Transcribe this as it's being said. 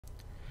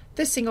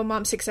The Single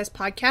Mom Success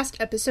Podcast,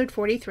 episode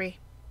 43.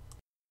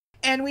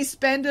 And we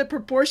spend a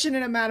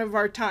proportionate amount of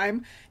our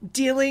time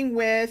dealing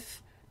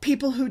with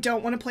people who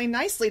don't want to play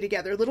nicely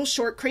together, little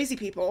short, crazy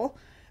people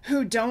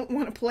who don't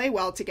want to play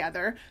well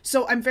together.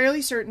 So I'm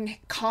fairly certain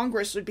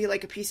Congress would be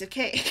like a piece of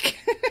cake.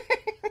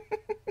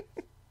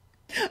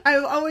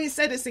 I've always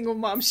said a single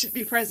mom should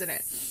be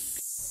president.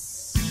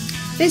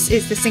 This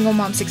is the Single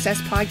Mom Success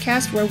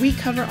Podcast, where we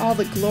cover all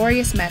the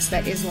glorious mess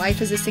that is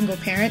life as a single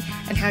parent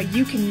and how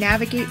you can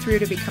navigate through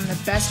to become the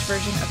best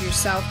version of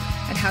yourself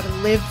and how to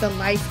live the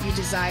life you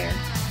desire.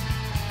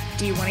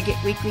 Do you want to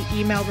get weekly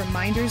email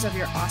reminders of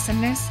your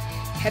awesomeness?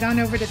 Head on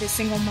over to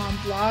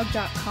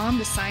thesinglemomblog.com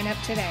to sign up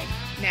today.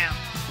 Now,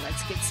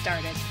 let's get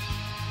started.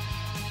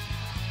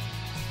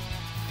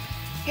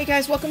 Hey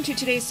guys, welcome to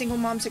today's Single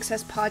Mom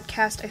Success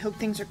Podcast. I hope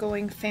things are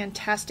going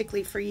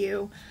fantastically for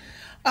you.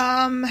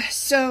 A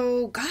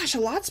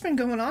lot's been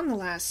going on the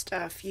last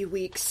few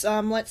weeks.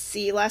 Let's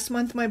see. Last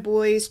month my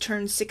boys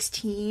turned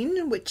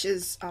 16, which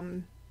is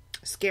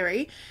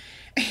scary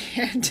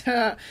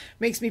and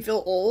makes me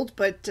feel old,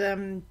 but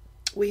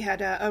we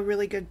had a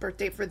really good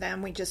birthday for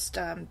them. We just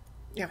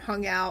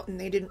hung out, and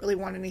they didn't really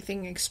want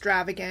anything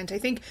extravagant. I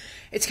think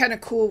it's kind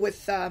of cool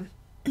with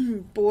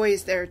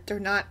boys. They're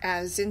not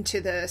as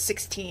into the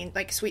 16,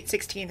 like sweet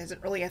 16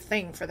 isn't really a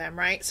thing for them,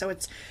 right? So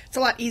it's a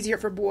lot easier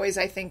for boys,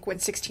 I think, when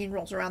 16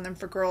 rolls around than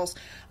for girls.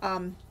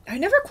 I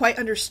never quite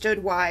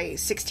understood why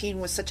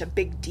 16 was such a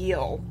big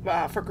deal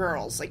for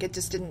girls. Like, it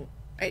just didn't,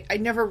 I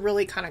never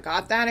really kind of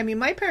got that. I mean,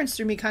 my parents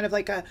threw me kind of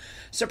like a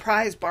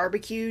surprise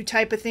barbecue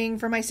type of thing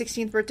for my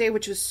 16th birthday,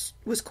 which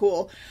was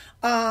cool.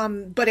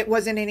 But it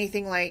wasn't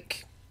anything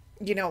like,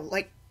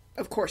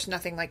 of course,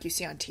 nothing like you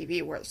see on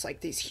TV where it's like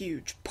these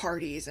huge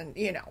parties and,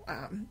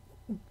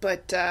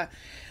 but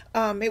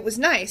it was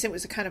nice. It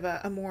was a kind of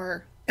a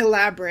more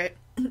elaborate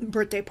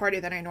birthday party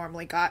than I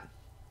normally got.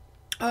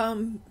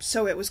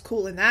 So it was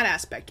cool in that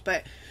aspect,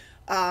 but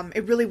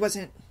it really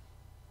wasn't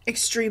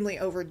extremely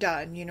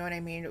overdone. You know what I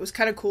mean? It was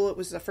kind of cool. It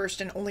was the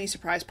first and only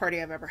surprise party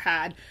I've ever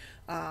had.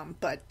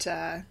 But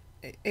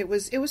it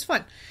was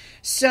fun.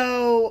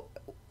 So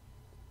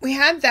we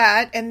had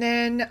that, and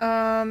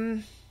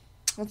then,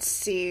 let's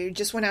see,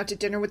 just went out to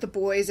dinner with the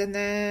boys, and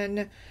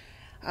then,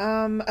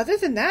 other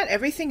than that,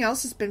 everything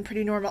else has been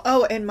pretty normal.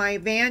 Oh, and my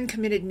van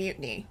committed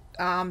mutiny.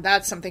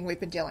 That's something we've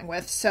been dealing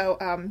with. So,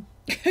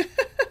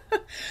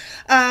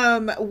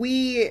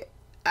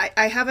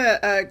 I have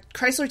a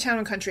Chrysler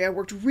Town & Country. I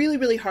worked really,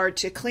 really hard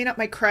to clean up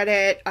my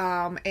credit,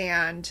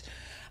 and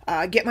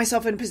get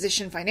myself in a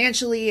position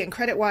financially and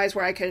credit-wise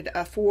where I could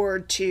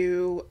afford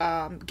to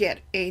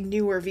get a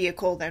newer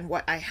vehicle than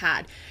what I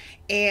had.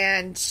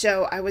 And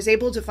so I was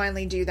able to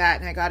finally do that,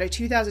 and I got a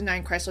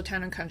 2009 Chrysler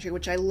Town & Country,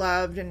 which I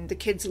loved, and the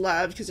kids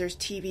loved because there's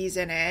TVs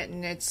in it,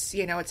 and it's,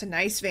 it's a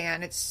nice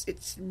van.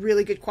 It's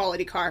really good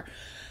quality car.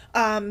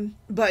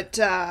 But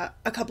a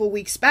couple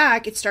weeks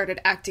back, it started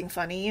acting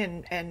funny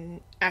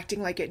and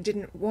acting like it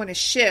didn't want to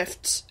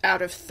shift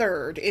out of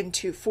third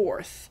into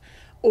fourth,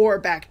 or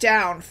back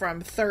down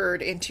from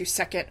third into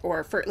second,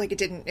 or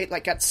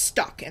it got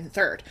stuck in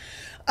third,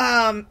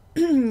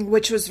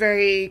 which was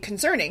very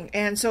concerning.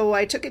 And so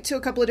I took it to a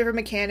couple of different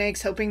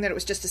mechanics, hoping that it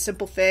was just a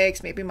simple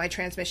fix. Maybe my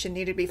transmission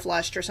needed to be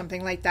flushed or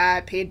something like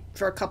that. Paid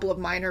for a couple of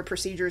minor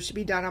procedures to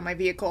be done on my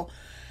vehicle.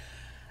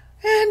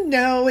 And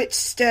no,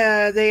 it's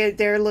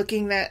they're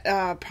looking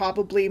at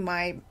probably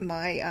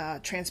my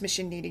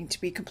transmission needing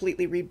to be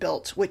completely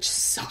rebuilt, which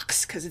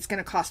sucks because it's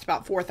going to cost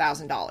about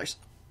 $4,000.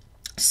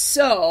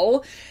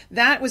 So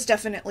that was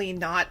definitely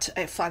not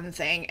a fun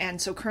thing.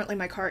 And so currently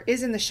my car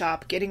is in the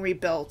shop getting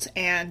rebuilt.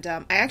 And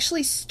I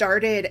actually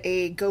started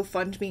a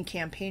GoFundMe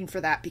campaign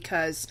for that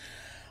because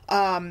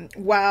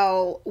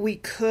while we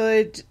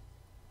could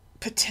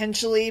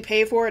potentially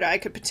pay for it, I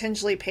could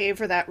potentially pay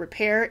for that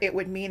repair, it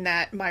would mean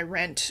that my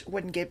rent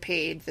wouldn't get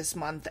paid this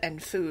month,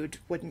 and food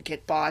wouldn't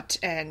get bought,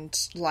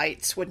 and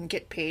lights wouldn't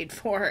get paid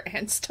for,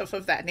 and stuff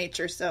of that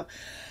nature. So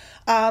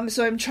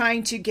I'm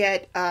trying to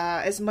get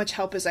as much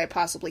help as I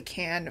possibly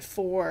can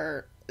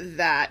for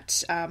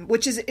that,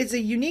 which is a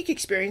unique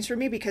experience for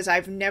me because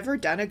I've never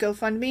done a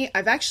GoFundMe.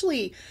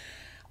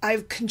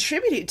 I've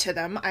contributed to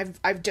them.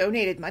 I've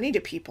donated money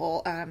to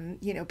people,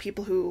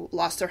 people who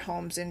lost their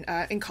homes.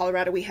 In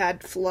Colorado, we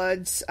had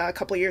floods a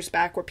couple of years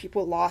back where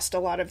people lost a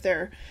lot of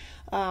their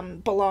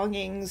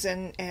belongings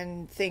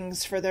and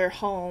things for their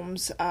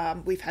homes.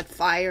 We've had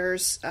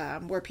fires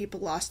where people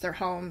lost their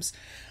homes.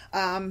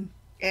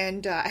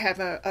 And I have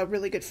a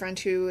really good friend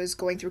who is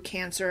going through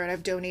cancer, and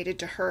I've donated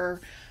to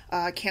her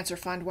cancer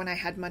fund when I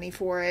had money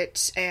for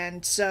it.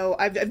 And so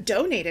I've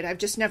donated. I've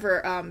just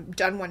never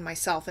done one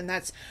myself. And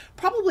that's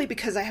probably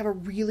because I have a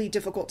really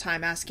difficult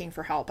time asking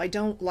for help. I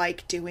don't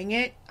like doing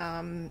it.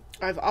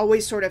 I've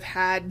always sort of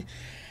had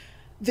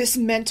this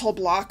mental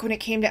block when it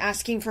came to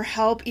asking for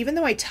help. Even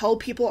though I tell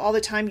people all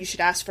the time you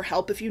should ask for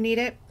help if you need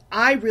it,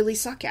 I really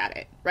suck at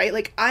it,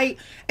 right?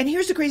 And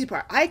here's the crazy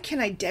part. I can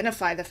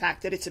identify the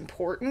fact that it's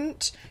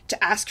important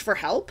to ask for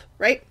help,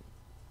 right?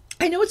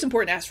 I know it's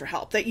important to ask for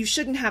help, that you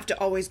shouldn't have to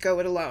always go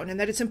it alone, and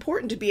that it's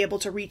important to be able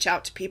to reach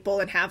out to people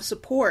and have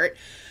support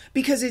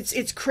because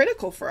it's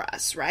critical for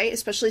us, right?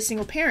 Especially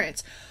single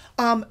parents.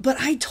 But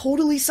I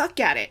totally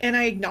suck at it, and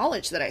I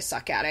acknowledge that I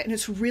suck at it, and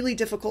it's really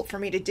difficult for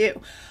me to do.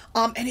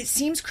 And it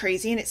seems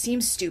crazy and it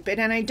seems stupid,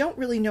 and I don't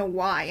really know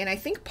why. And I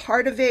think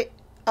part of it,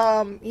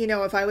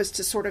 if I was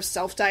to sort of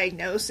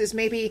self-diagnose, is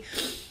maybe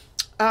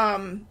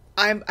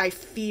I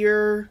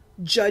fear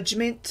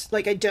judgment.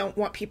 Like, I don't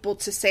want people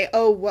to say,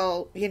 oh,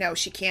 well,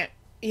 she can't,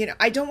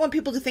 I don't want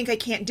people to think I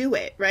can't do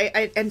it,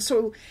 right? And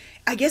so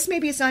I guess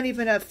maybe it's not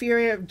even a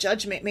fear of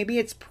judgment. Maybe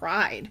it's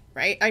pride,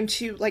 right? I'm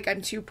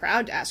too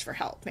proud to ask for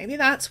help. Maybe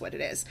that's what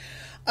it is.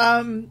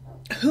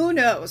 Who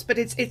knows? But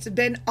it's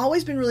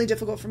always been really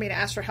difficult for me to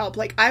ask for help.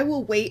 Like, I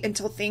will wait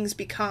until things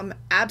become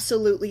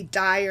absolutely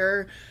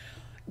dire,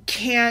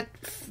 can't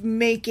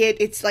make it,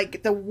 it's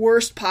like the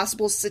worst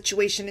possible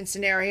situation and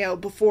scenario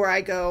before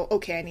I go,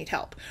 okay, I need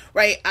help,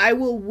 right? I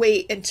will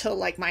wait until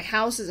like my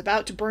house is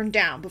about to burn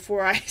down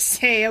before I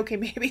say, okay,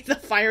 maybe the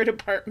fire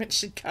department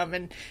should come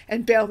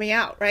and bail me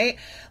out, right?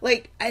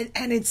 Like,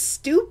 and it's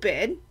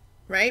stupid,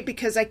 right?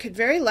 Because I could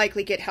very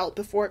likely get help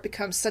before it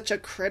becomes such a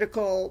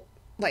critical,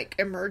 like,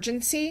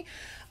 emergency.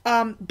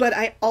 But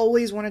I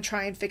always want to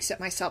try and fix it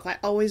myself. I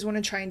always want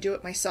to try and do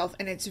it myself.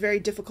 And it's very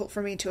difficult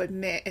for me to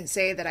admit and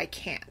say that I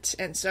can't.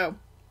 And so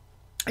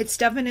it's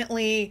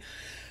definitely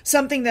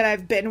something that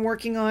I've been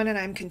working on and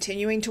I'm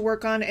continuing to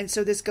work on. And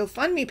so this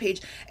GoFundMe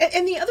page,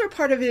 and the other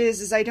part of it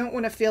is I don't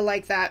want to feel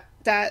like that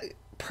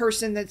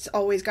person that's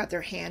always got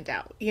their hand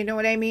out. You know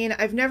what I mean?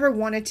 I've never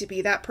wanted to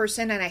be that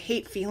person, and I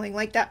hate feeling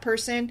like that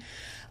person.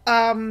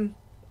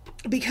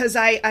 Because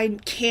I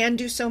can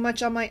do so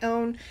much on my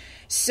own.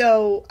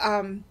 So,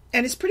 and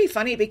it's pretty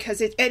funny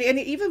because it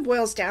even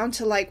boils down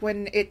to like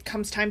when it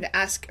comes time to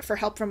ask for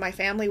help from my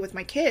family with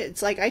my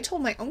kids. Like I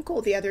told my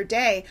uncle the other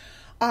day,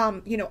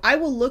 I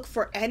will look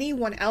for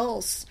anyone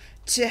else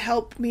to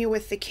help me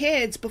with the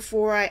kids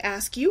before I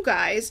ask you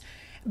guys,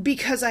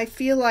 because I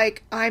feel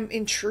like I'm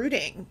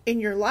intruding in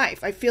your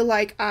life. I feel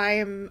like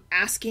I'm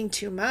asking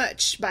too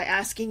much by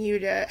asking you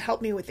to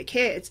help me with the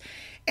kids.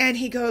 And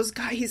he goes,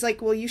 God, he's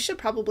like, well, you should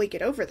probably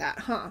get over that,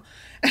 huh?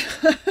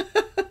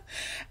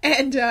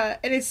 And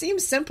it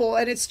seems simple,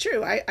 and it's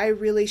true. I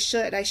really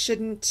should. I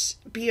shouldn't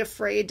be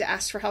afraid to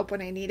ask for help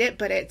when I need it,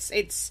 but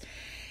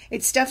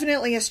it's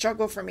definitely a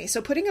struggle for me.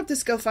 So putting up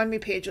this GoFundMe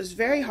page was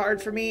very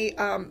hard for me.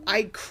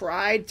 I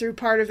cried through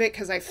part of it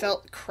because I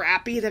felt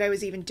crappy that I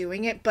was even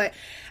doing it. But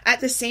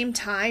at the same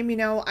time,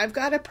 I've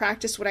got to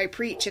practice what I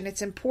preach. And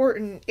it's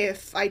important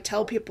if I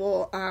tell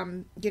people,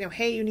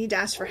 hey, you need to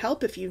ask for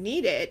help if you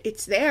need it.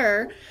 It's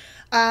there.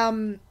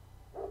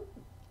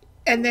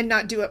 And then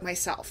not do it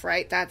myself,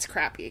 right? That's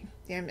crappy.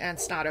 And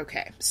it's not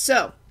okay.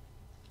 So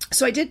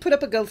I did put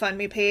up a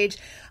GoFundMe page,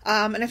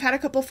 and I've had a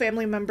couple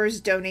family members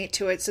donate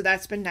to it, so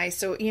that's been nice.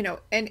 So,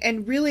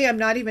 and really I'm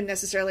not even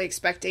necessarily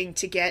expecting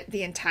to get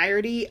the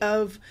entirety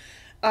of,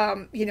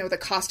 the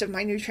cost of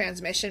my new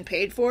transmission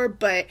paid for,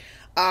 but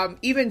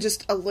even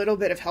just a little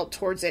bit of help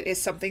towards it is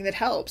something that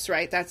helps,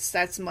 right?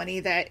 That's money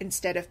that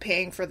instead of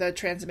paying for the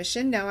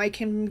transmission, now I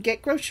can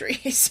get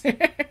groceries,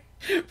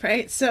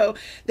 right? So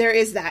there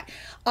is that.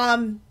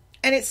 And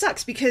it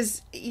sucks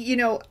because,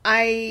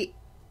 I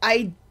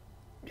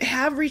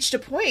have reached a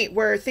point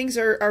where things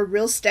are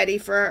real steady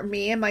for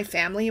me and my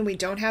family, and we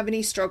don't have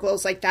any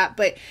struggles like that.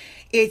 But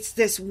it's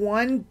this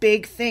one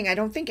big thing. I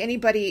don't think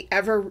anybody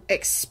ever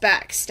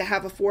expects to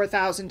have a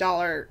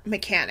 $4,000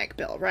 mechanic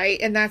bill, right?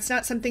 And that's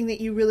not something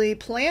that you really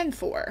plan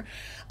for.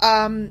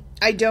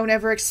 I don't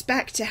ever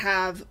expect to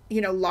have,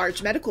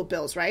 large medical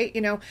bills, right?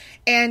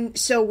 And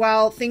so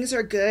while things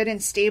are good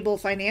and stable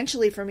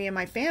financially for me and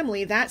my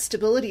family, that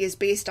stability is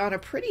based on a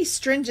pretty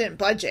stringent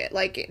budget.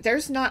 Like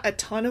there's not a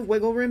ton of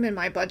wiggle room in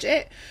my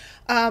budget,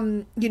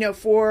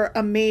 for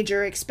a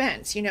major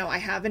expense. I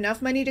have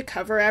enough money to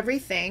cover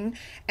everything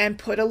and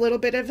put a little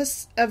bit of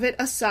it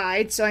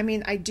aside. So,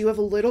 I do have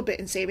a little bit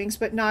in savings,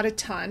 but not a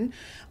ton,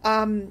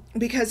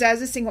 because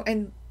as a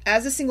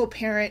single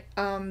parent,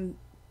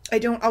 I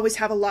don't always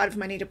have a lot of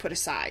money to put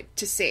aside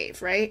to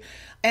save, right?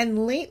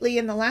 And lately,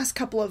 in the last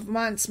couple of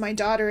months, my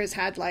daughter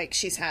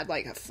she's had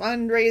a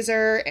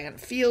fundraiser and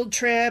field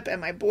trip,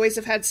 and my boys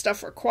have had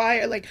stuff for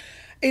choir. Like,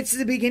 it's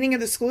the beginning of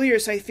the school year,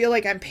 so I feel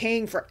like I'm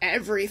paying for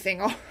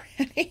everything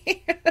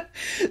already.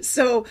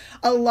 So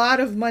a lot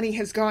of money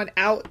has gone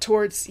out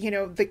towards,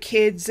 the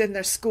kids and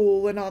their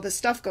school and all this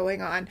stuff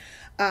going on.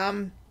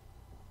 And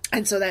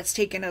so that's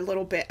taken a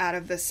little bit out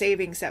of the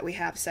savings that we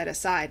have set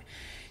aside.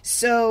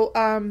 So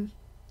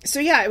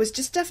yeah, it was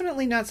just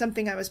definitely not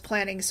something I was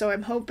planning. So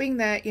I'm hoping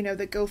that, the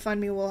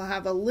GoFundMe will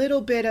have a little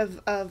bit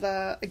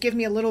give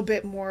me a little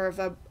bit more of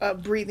a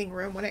breathing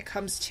room when it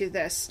comes to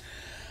this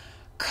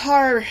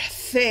car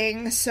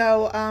thing.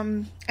 So,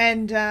 I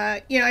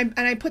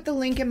put the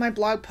link in my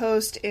blog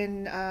post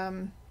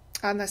on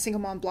the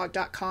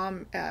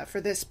singlemomblog.com,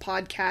 for this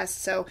podcast.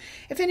 So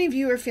if any of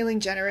you are feeling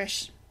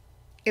generous,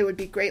 it would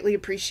be greatly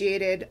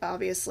appreciated,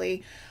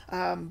 obviously.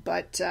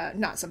 But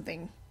not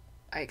something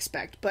I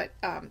expect. But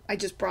I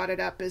just brought it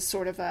up as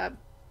sort of a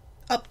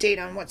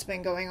update on what's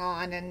been going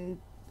on, and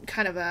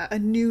kind of a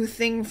new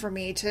thing for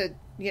me to,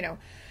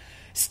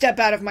 step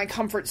out of my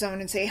comfort zone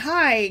and say,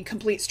 hi,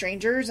 complete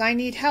strangers, I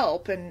need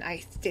help. And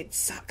it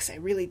sucks. I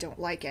really don't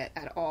like it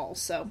at all.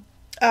 So,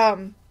 I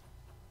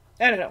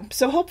don't know.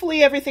 So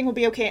hopefully everything will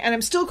be okay. And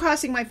I'm still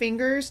crossing my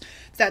fingers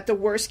that the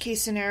worst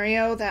case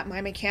scenario that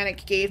my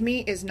mechanic gave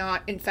me is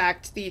not, in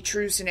fact, the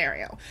true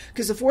scenario.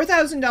 Because the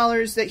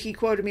 $4,000 that he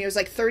quoted me was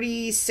like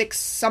 36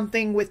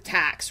 something with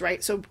tax,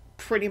 right? So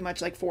pretty much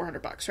like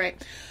 $400,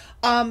 right?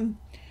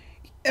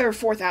 Or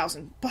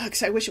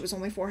 $4,000. I wish it was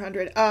only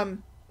 400.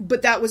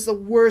 But that was the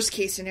worst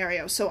case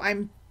scenario. So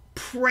I'm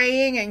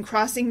praying and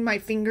crossing my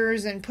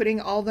fingers and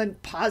putting all the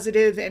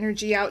positive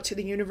energy out to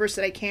the universe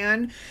that I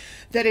can,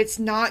 that it's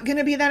not going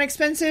to be that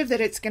expensive,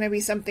 that it's going to be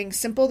something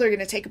simple. They're going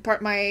to take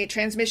apart my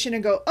transmission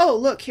and go, oh,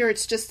 look, here,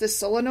 it's just this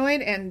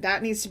solenoid and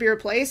that needs to be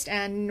replaced,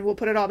 and we'll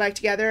put it all back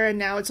together, and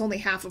now it's only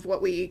half of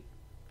what we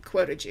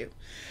quoted you.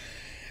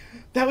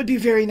 That would be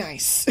very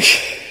nice.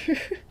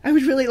 I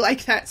would really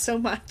like that so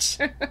much.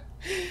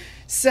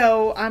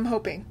 So I'm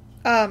hoping.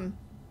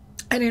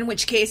 And in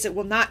which case it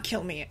will not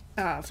kill me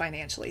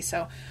financially.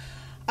 So,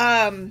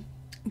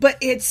 but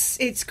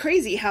it's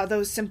crazy how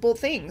those simple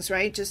things,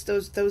 right? Just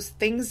those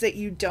things that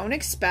you don't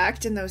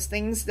expect, and those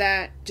things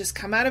that just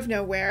come out of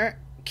nowhere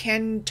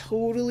can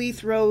totally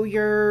throw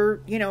your,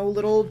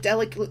 little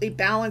delicately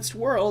balanced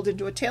world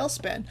into a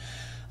tailspin.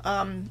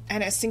 And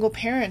as single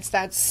parents,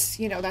 that's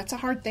a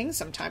hard thing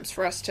sometimes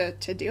for us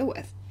to deal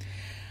with.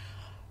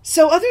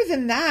 So other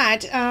than that,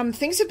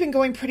 things have been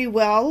going pretty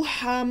well.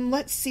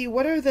 Let's see,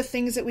 what are the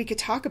things that we could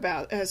talk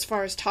about as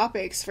far as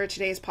topics for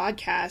today's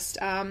podcast?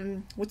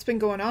 What's been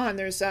going on?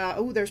 There's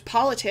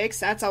politics.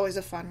 That's always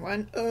a fun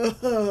one.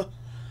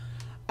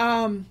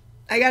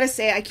 I gotta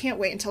say, I can't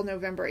wait until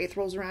November 8th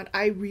rolls around.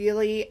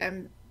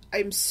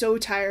 I'm so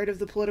tired of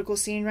the political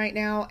scene right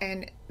now.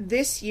 And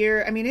this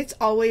year, it's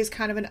always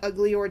kind of an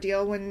ugly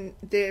ordeal when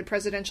the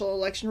presidential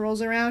election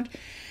rolls around.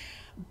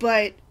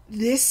 But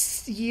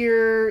this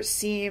year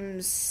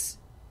seems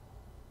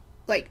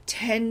like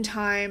 10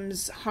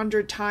 times,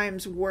 100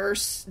 times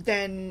worse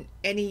than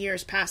any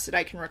years past that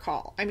I can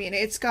recall.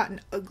 It's gotten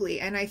ugly.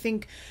 And I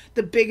think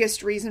the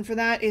biggest reason for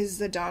that is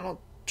the Donald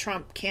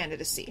Trump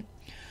candidacy.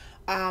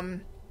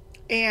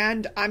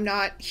 And I'm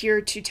not here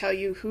to tell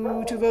you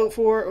who to vote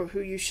for or who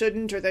you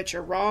shouldn't, or that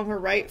you're wrong or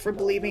right for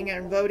believing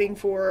and voting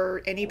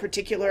for any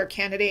particular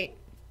candidate.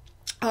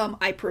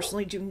 I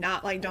personally do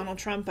not like Donald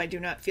Trump. I do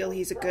not feel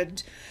he's a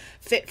good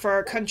fit for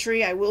our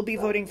country. I will be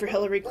voting for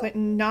Hillary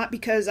Clinton, not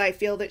because I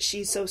feel that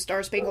she's so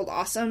star-spangled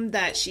awesome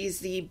that she's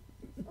the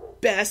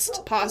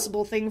best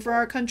possible thing for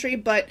our country,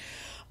 but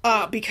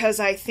because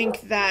I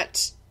think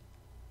that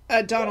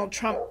a Donald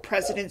Trump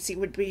presidency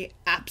would be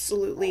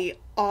absolutely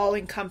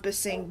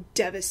all-encompassing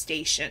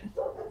devastation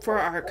for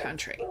our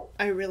country.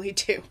 I really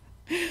do.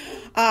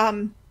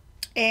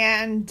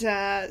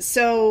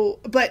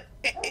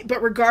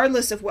 But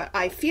regardless of what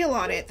I feel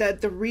on it,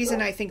 the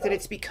reason I think that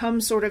it's become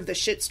sort of the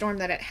shitstorm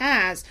that it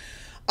has,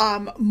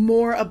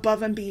 more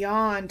above and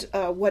beyond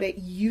what it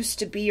used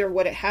to be or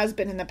what it has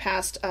been in the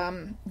past,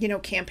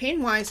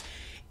 campaign-wise,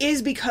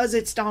 is because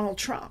it's Donald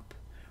Trump,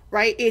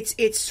 right?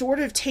 It's sort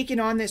of taken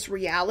on this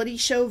reality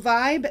show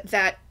vibe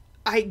that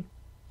I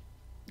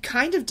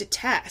kind of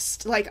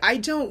detest. Like, I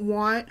don't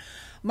want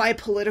my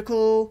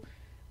political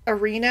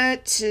arena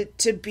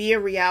to be a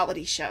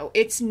reality show.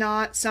 It's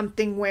not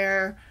something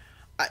where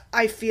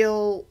I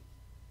feel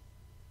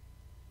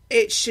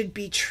it should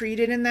be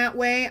treated in that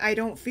way. I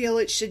don't feel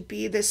it should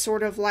be this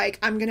sort of like,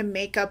 I'm going to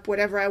make up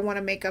whatever I want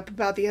to make up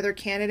about the other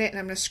candidate, and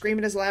I'm going to scream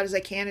it as loud as I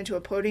can into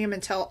a podium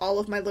until all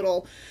of my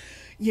little,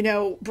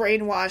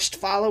 brainwashed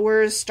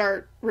followers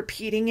start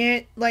repeating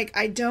it. Like,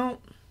 I don't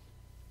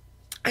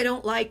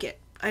like it.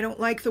 I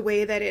don't like the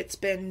way that it's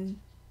been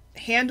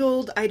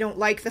handled. I don't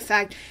like the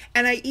fact,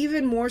 and I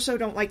even more so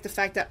don't like the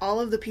fact that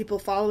all of the people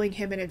following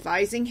him and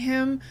advising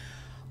him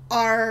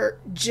are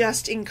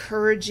just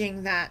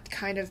encouraging that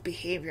kind of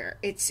behavior.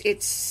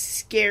 It's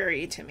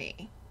scary to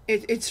me.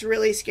 It's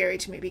really scary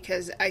to me,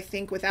 because I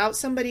think without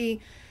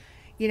somebody,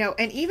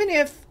 and even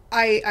if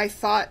I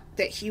thought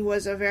that he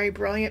was a very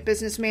brilliant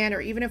businessman, or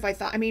even if I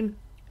thought,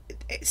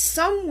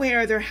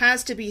 somewhere there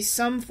has to be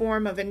some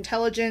form of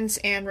intelligence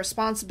and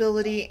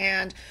responsibility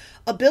and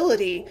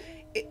ability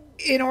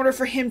in order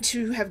for him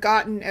to have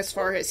gotten as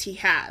far as he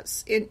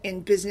has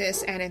in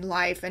business and in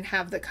life, and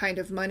have the kind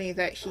of money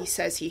that he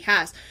says he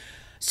has.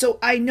 So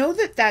I know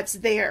that that's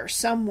there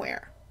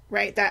somewhere,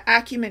 right? That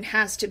acumen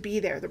has to be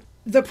there.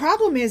 The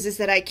problem is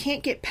that I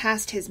can't get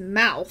past his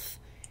mouth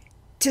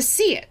to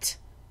see it,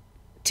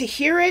 to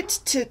hear it,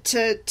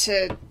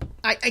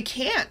 I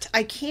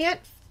can't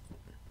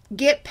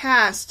get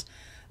past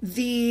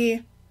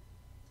the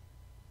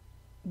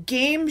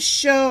game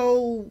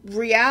show,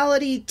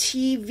 reality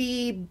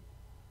TV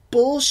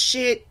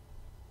bullshit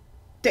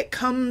that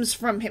comes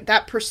from him,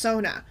 that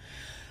persona.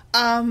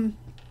 And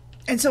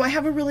so I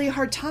have a really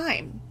hard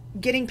time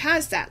getting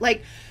past that.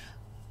 Like,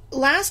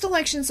 last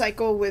election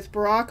cycle with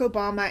Barack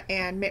Obama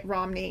and Mitt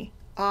Romney,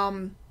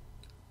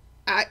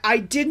 I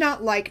did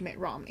not like Mitt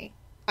Romney.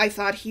 I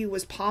thought he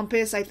was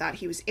pompous. I thought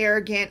he was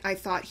arrogant. I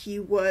thought he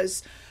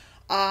was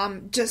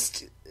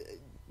just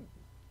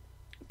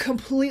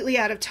completely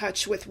out of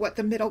touch with what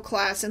the middle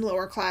class and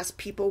lower class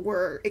people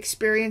were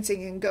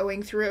experiencing and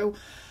going through.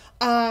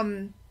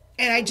 And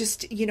I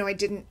just, I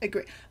didn't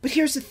agree. But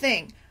here's the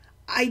thing.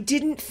 I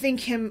didn't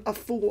think him a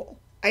fool.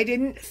 I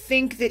didn't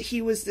think that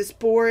he was this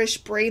boorish,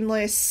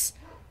 brainless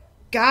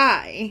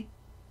guy.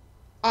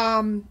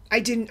 I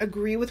didn't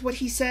agree with what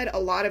he said. A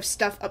lot of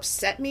stuff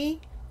upset me,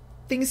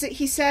 things that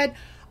he said.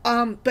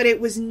 But it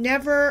was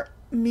never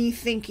me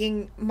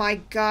thinking, my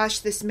gosh,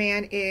 this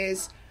man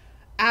is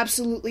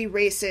absolutely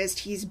racist.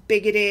 He's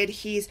bigoted.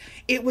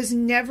 It was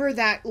never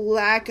that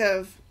lack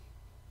of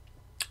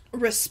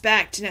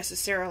respect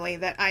necessarily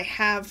that I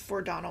have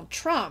for Donald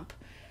Trump.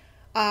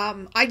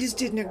 I just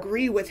didn't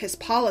agree with his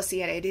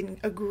policy, and I didn't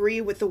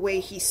agree with the way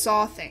he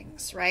saw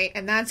things, right?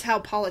 And that's how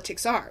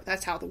politics are.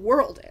 That's how the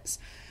world is.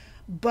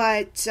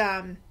 But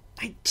I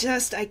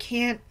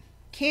can't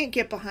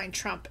get behind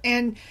Trump.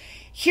 And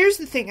here's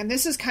the thing, and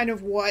this is kind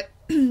of what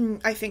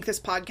I think this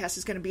podcast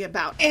is going to be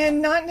about.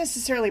 And not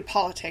necessarily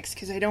politics,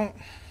 because I don't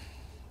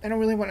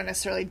really want to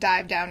necessarily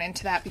dive down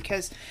into that,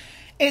 because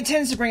it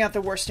tends to bring out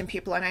the worst in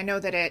people, and I know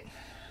that it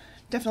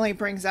definitely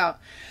brings out,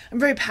 I'm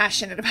very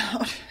passionate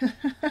about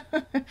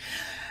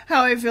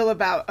how I feel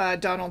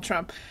about Donald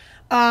Trump.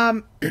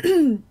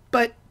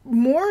 But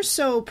more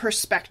so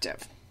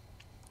perspective.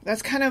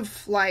 That's kind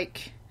of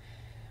like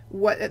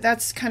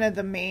that's kind of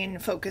the main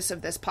focus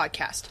of this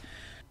podcast.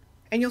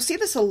 And you'll see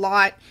this a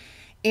lot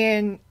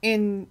in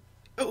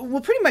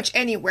pretty much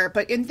anywhere,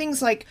 but in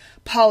things like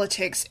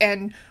politics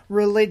and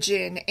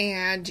religion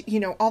and,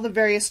 all the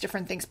various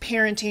different things,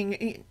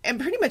 parenting, and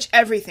pretty much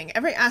everything,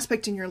 every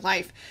aspect in your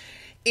life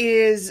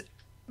is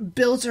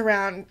built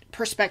around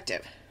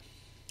perspective,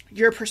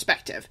 your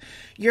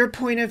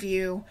point of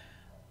view,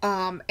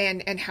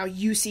 and how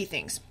you see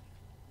things.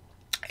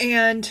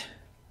 And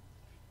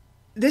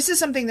this is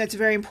something that's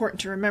very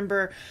important to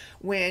remember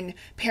when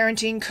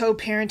parenting,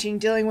 co-parenting,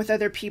 dealing with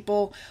other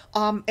people.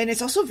 And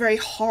it's also very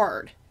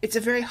hard. It's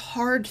a very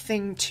hard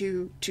thing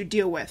to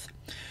deal with.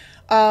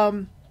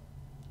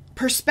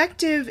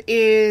 Perspective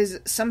is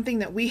something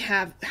that we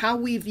have, how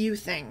we view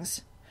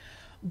things.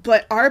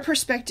 But our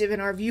perspective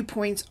and our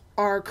viewpoints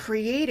are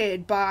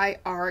created by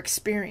our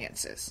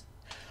experiences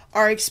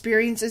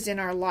in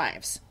our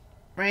lives,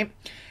 right?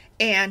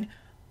 And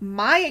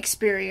my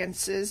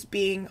experiences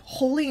being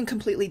wholly and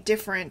completely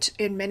different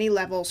in many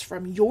levels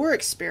from your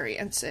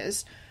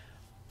experiences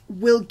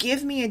will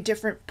give me a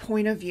different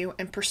point of view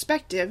and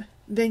perspective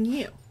than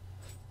you,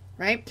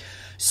 right?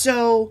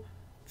 So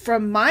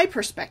from my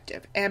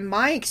perspective and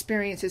my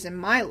experiences in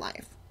my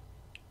life,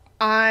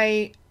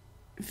 I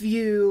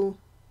view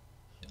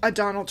a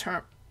Donald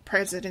Trump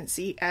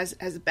presidency as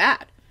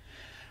bad,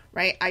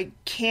 right? I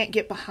can't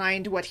get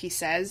behind what he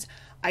says.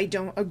 I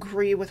don't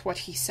agree with what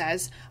he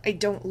says. I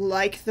don't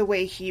like the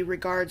way he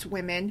regards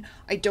women.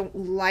 I don't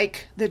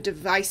like the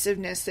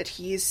divisiveness that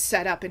he's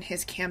set up in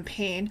his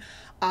campaign.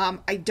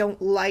 I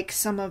don't like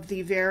some of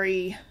the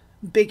very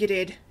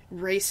bigoted,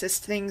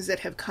 racist things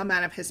that have come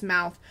out of his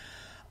mouth.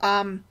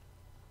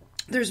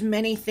 There's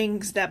many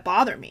things that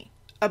bother me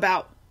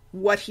about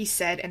what he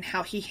said and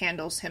how he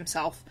handles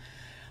himself.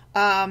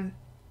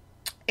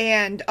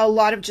 And a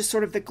lot of just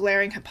sort of the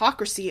glaring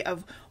hypocrisy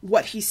of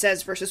what he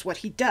says versus what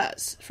he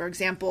does. For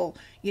example,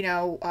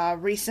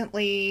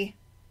 recently,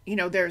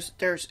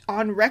 there's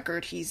on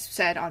record, he's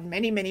said on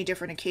many, many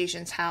different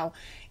occasions how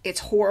it's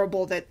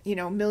horrible that,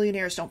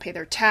 millionaires don't pay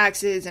their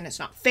taxes and it's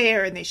not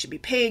fair and they should be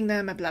paying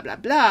them and blah, blah,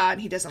 blah.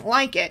 And he doesn't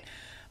like it.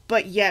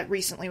 But yet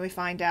recently we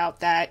find out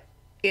that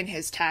in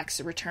his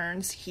tax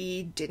returns,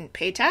 he didn't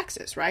pay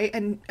taxes, right?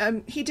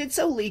 And he did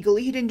so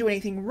legally. He didn't do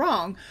anything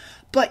wrong.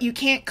 But you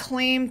can't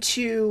claim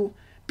to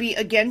be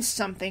against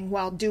something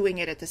while doing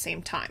it at the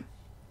same time.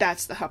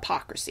 That's the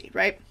hypocrisy,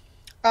 right?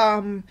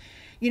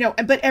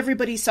 But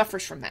everybody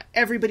suffers from that.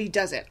 Everybody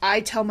does it. I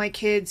tell my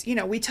kids,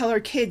 we tell our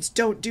kids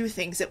don't do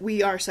things that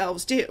we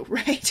ourselves do,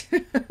 right?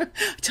 I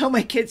tell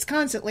my kids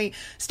constantly,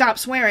 stop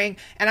swearing,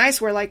 and I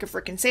swear like a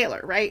frickin'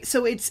 sailor, right?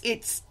 So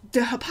it's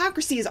the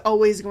hypocrisy is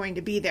always going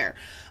to be there.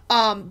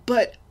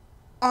 But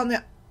on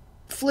the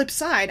flip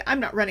side, I'm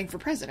not running for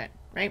president,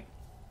 right?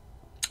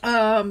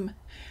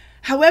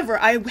 However,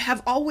 I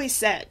have always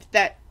said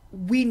that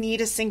we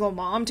need a single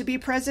mom to be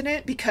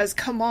president because,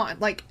 come on,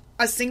 like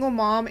a single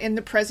mom in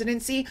the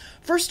presidency.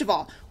 First of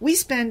all, we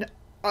spend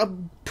a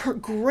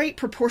great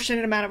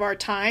proportionate amount of our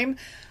time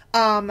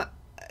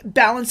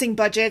balancing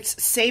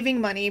budgets,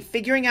 saving money,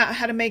 figuring out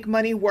how to make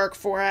money work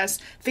for us,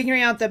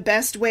 figuring out the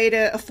best way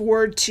to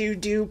afford to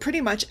do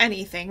pretty much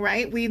anything,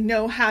 right? We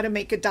know how to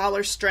make a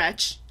dollar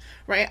stretch.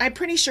 Right? I'm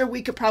pretty sure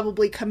we could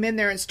probably come in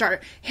there and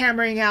start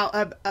hammering out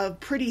a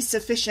pretty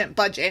sufficient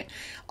budget.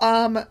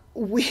 And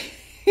we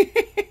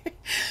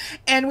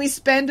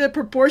spend a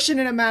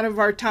proportionate amount of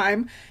our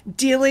time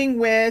dealing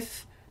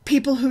with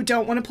people who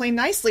don't want to play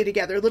nicely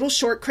together, little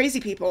short, crazy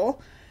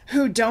people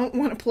who don't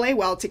want to play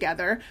well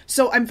together.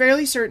 So I'm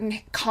fairly certain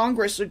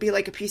Congress would be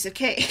like a piece of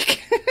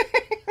cake.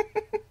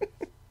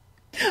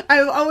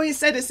 I've always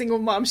said a single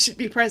mom should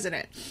be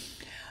president.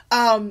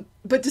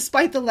 But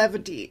despite the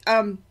levity,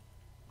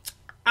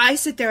 I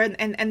sit there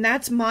and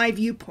that's my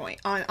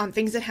viewpoint on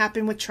things that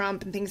happen with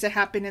Trump and things that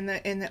happen in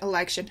the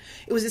election.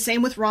 It was the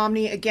same with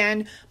Romney.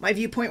 Again, my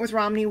viewpoint with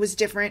Romney was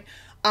different.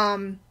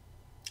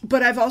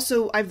 But I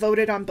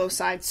voted on both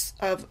sides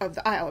of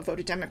the aisle. I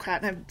voted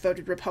Democrat and I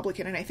voted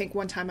Republican, and I think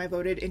one time I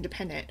voted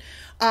independent.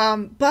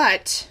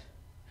 But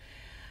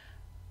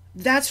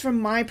that's from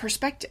my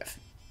perspective.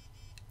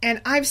 And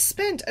I've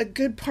spent a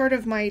good part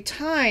of my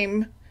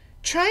time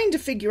trying to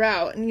figure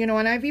out, and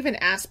I've even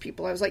asked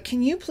people, I was like,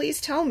 can you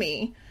please tell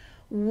me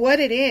what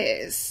it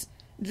is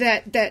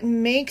that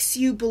makes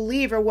you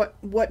believe, or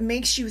what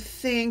makes you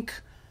think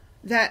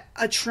that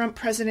a Trump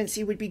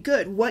presidency would be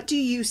good? What do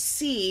you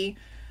see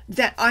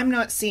that I'm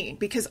not seeing?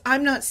 Because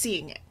I'm not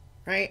seeing it,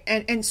 right?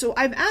 And so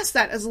I've asked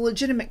that as a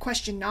legitimate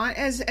question, not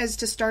as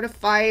to start a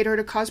fight or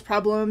to cause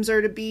problems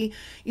or to be,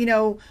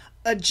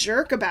 a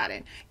jerk about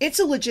it. It's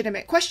a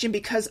legitimate question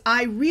because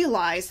I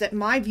realize that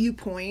my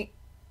viewpoint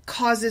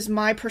causes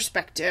my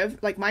perspective.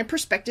 Like, my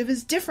perspective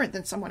is different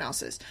than someone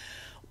else's.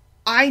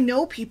 I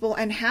know people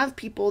and have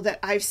people that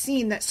I've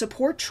seen that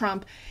support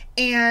Trump,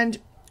 and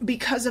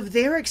because of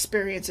their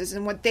experiences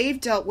and what they've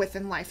dealt with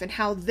in life and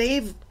how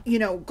they've,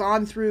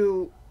 gone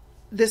through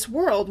this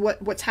world,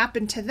 what's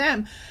happened to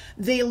them,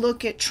 they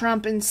look at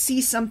Trump and see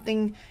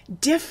something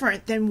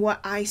different than what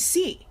I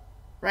see,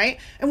 right?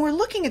 And we're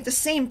looking at the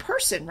same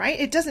person,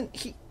 right?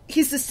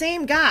 He's the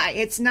same guy.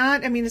 It's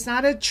not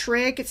a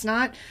trick. It's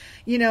not,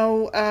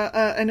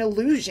 an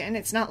illusion.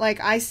 It's not like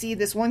I see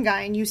this one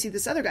guy and you see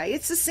this other guy.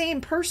 It's the same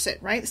person,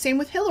 right? The same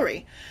with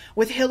Hillary.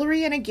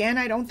 And again,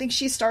 I don't think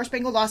she's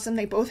Star-Spangled Awesome.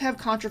 They both have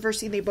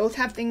controversy. They both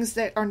have things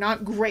that are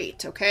not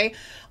great, okay?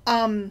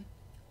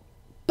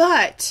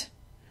 But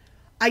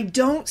I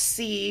don't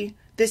see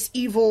this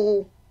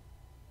evil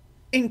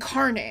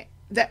incarnate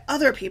that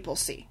other people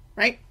see,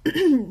 right?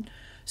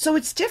 So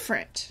it's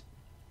different.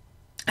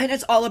 And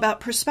it's all about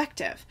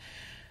perspective.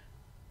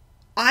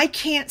 I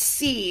can't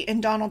see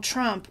in Donald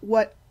Trump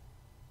what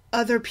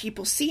other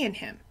people see in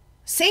him.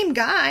 Same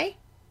guy,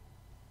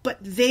 but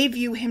they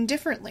view him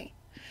differently.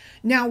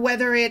 Now,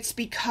 whether it's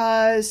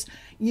because,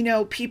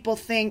 people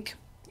think,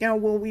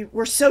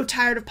 we're so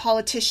tired of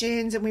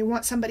politicians and we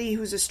want somebody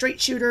who's a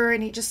straight shooter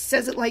and he just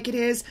says it like it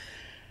is.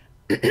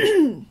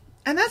 And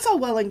that's all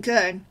well and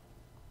good.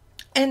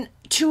 And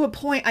to a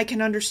point, I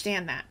can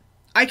understand that.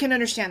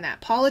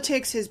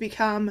 Politics has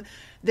become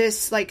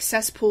this like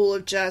cesspool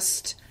of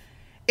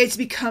it's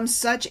become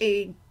such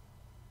a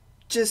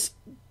just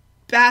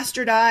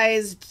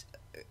bastardized,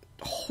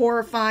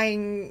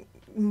 horrifying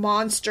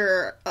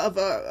monster of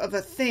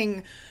a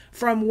thing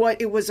from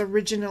what it was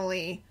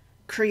originally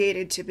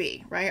created to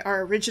be, right?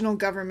 Our original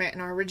government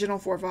and our original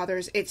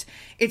forefathers,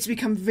 it's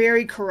become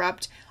very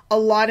corrupt. A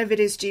lot of it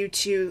is due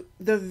to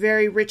the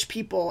very rich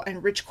people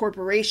and rich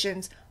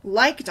corporations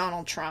like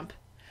Donald Trump,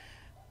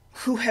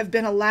 who have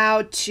been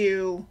allowed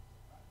to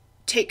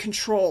take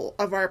control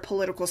of our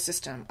political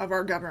system, of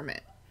our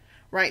government,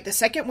 right? The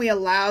second we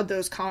allowed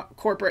those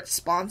corporate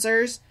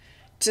sponsors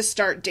to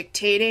start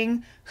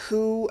dictating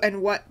who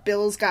and what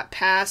bills got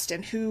passed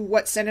and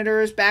what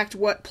senators backed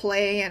what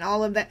play and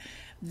all of that,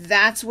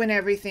 that's when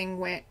everything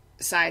went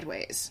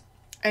sideways.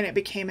 And it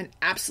became an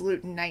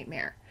absolute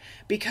nightmare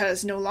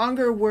because no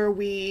longer were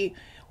we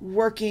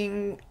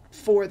working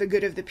for the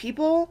good of the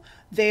people,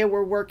 they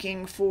were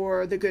working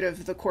for the good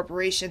of the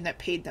corporation that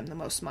paid them the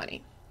most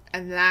money.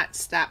 And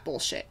that's that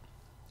bullshit.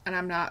 And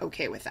I'm not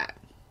okay with that.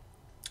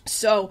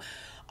 So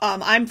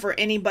I'm for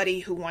anybody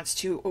who wants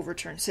to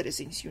overturn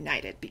Citizens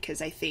United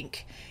because I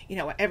think,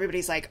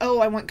 everybody's like, oh,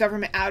 I want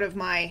government out of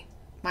my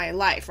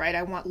life, right?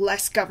 I want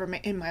less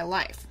government in my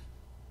life.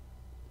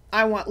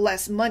 I want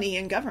less money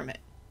in government,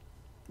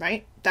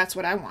 right? That's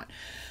what I want.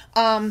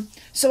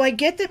 So I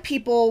get that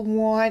people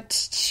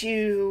want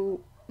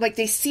to,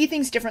 they see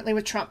things differently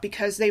with Trump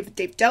because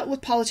they've dealt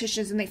with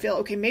politicians and they feel,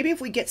 okay, maybe if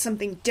we get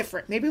something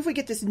different, maybe if we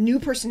get this new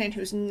person in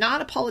who's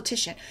not a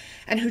politician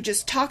and who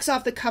just talks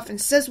off the cuff and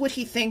says what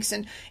he thinks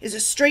and is a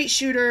straight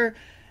shooter,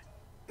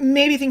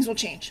 maybe things will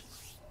change.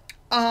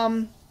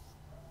 And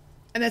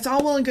that's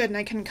all well and good, and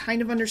I can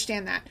kind of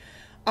understand that.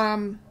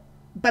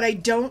 But I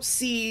don't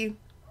see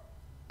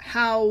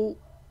how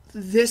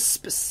this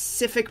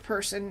specific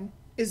person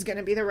is going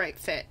to be the right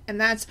fit.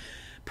 And that's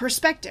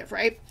perspective,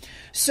 right?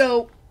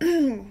 So,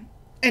 and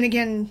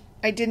again,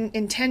 I didn't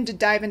intend to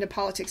dive into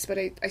politics, but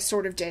I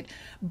sort of did.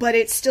 But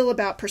it's still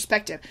about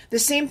perspective. The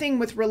same thing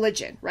with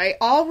religion, right?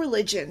 All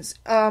religions.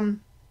 And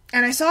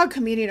I saw a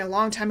comedian a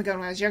long time ago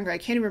when I was younger. I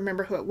can't even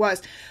remember who it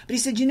was. But he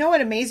said, what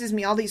amazes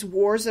me? All these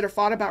wars that are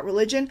fought about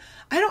religion.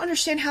 I don't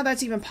understand how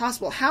that's even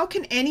possible. How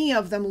can any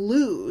of them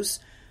lose?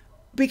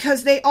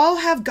 Because they all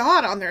have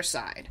God on their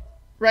side,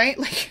 right?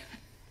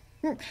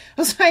 I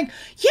was like,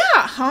 yeah,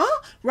 huh?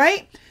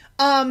 Right?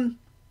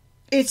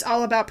 It's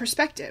all about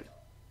perspective.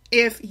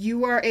 if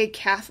you are a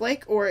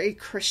Catholic or a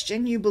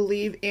Christian, you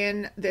believe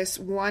in this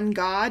one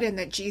God and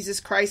that Jesus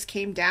Christ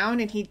came down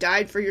and he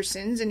died for your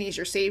sins and he's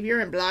your savior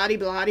and blah, blah,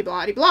 blah,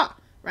 blah, blah,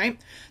 right?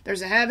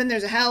 There's a heaven,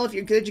 there's a hell. If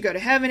you're good, you go to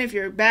heaven. If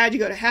you're bad, you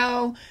go to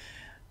hell.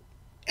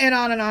 And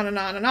on and on and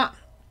on and on.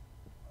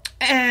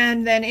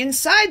 And then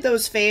inside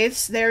those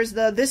faiths, there's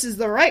this is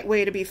the right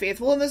way to be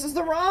faithful and this is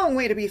the wrong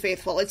way to be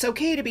faithful. It's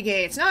okay to be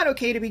gay. It's not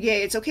okay to be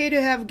gay. It's okay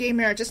to have gay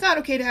marriage. It's not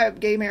okay to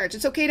have gay marriage.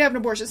 It's okay to have an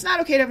abortion. It's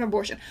not okay to have an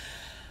abortion.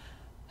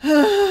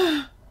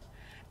 And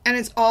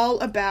it's all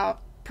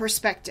about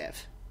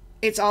perspective.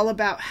 It's all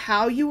about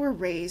how you were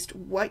raised,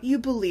 what you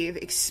believe,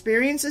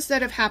 experiences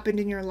that have happened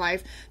in your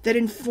life that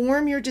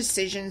inform your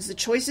decisions, the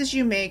choices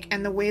you make,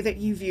 and the way that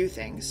you view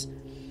things.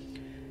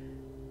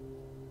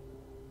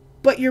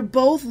 But you're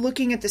both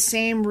looking at the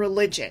same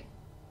religion.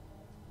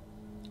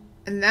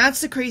 And that's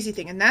the crazy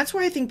thing. And that's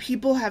why I think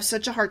people have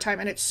such a hard time.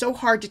 And it's so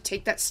hard to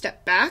take that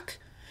step back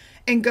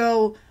and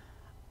go,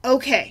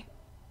 okay,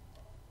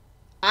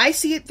 I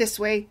see it this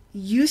way.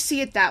 You see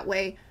it that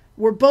way.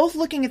 We're both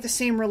looking at the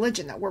same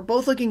religion, though. We're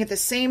both looking at the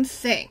same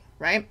thing,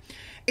 right?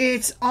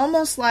 It's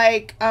almost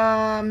like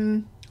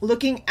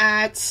looking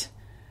at,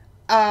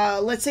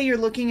 let's say you're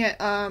looking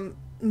at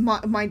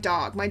my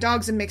dog. My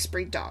dog's a mixed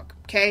breed dog,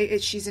 okay?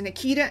 She's an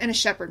Akita and a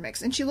Shepherd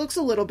mix, and she looks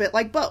a little bit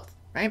like both,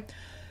 right?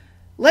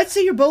 Let's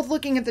say you're both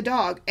looking at the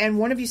dog, and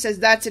one of you says,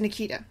 that's an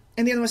Akita,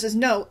 and the other one says,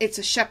 no, it's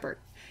a Shepherd.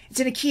 It's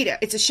an Akita,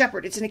 it's a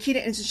Shepherd, it's an Akita,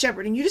 and it's a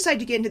Shepherd. And you decide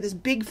to get into this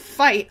big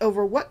fight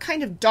over what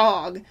kind of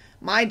dog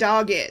my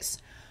dog is.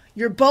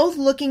 You're both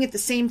looking at the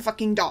same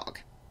fucking dog.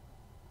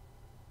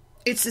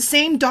 It's the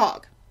same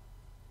dog.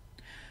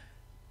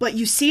 But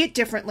you see it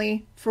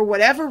differently for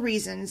whatever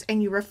reasons,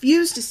 and you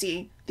refuse to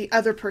see the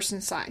other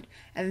person's side.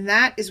 And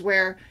that is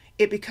where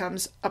it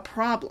becomes a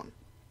problem.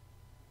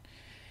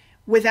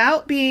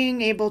 Without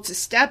being able to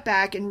step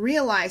back and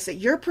realize that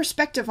your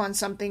perspective on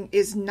something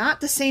is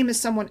not the same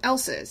as someone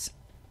else's,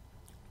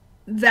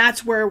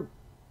 that's where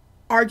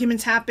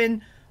arguments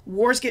happen,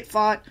 wars get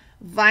fought,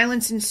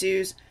 violence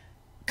ensues,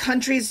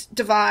 countries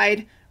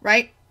divide,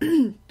 right?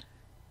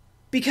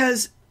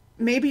 Because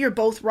maybe you're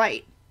both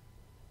right,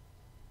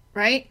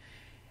 right?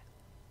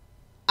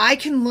 I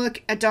can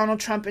look at Donald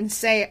Trump and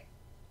say,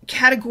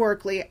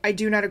 categorically, I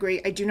do not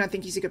agree. I do not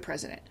think he's a good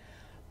president.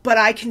 But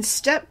I can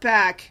step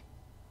back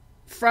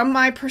from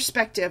my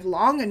perspective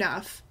long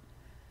enough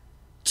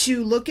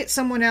to look at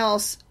someone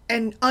else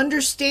and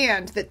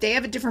understand that they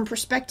have a different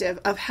perspective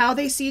of how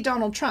they see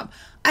Donald Trump.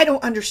 I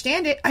don't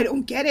understand it. I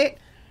don't get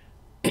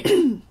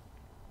it.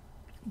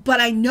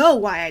 But I know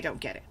why I don't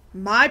get it.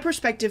 My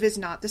perspective is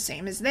not the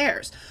same as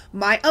theirs.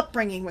 My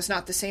upbringing was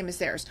not the same as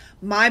theirs.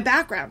 My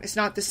background is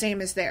not the same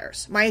as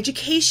theirs. My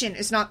education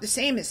is not the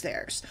same as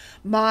theirs.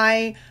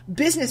 My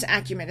business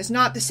acumen is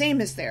not the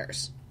same as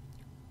theirs.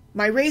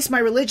 My race, my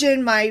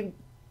religion, my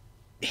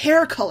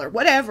hair color,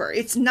 whatever.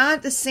 It's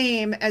not the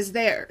same as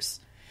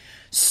theirs.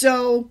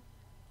 So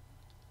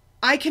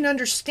I can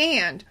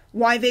understand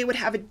why they would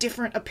have a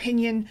different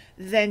opinion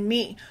than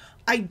me.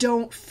 I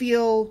don't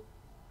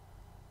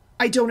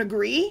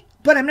agree,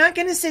 but I'm not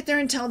going to sit there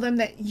and tell them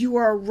that you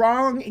are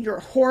wrong and you're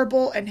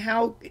horrible and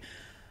how.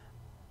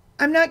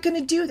 I'm not going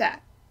to do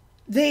that.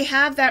 They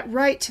have that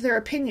right to their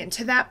opinion,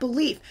 to that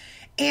belief.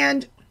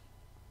 And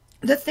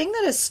the thing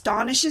that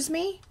astonishes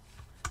me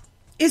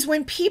is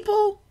when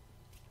people,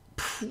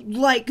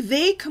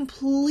 they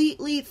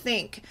completely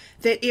think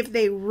that if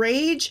they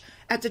rage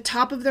at the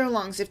top of their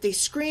lungs, if they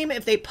scream,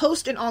 if they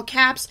post in all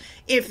caps,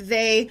 if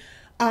they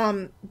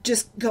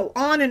just go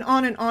on and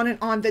on and on and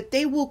on, that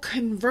they will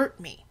convert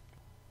me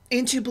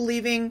into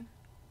believing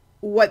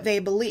what they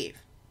believe.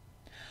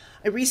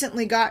 I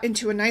recently got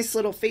into a nice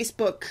little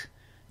Facebook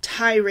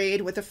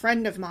tirade with a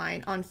friend of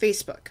mine on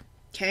Facebook.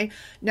 Okay.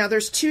 Now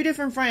there's two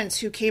different friends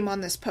who came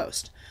on this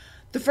post.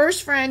 The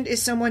first friend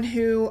is someone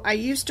who I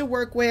used to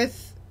work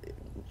with.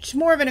 She's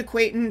more of an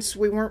acquaintance.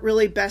 We weren't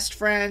really best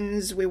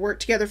friends. We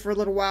worked together for a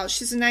little while.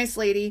 She's a nice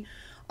lady.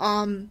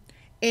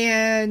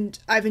 And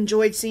I've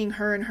enjoyed seeing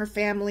her and her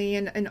family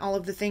and all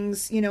of the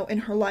things, in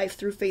her life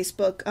through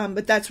Facebook.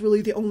 But that's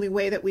really the only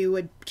way that we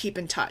would keep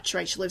in touch,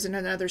 right? She lives in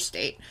another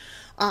state.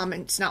 And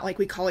it's not like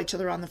we call each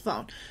other on the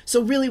phone.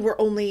 So really we're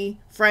only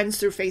friends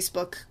through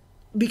Facebook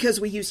because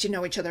we used to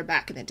know each other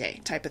back in the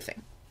day, type of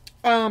thing.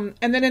 And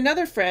then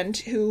another friend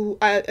who,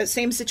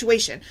 same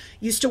situation,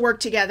 used to work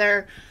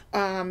together,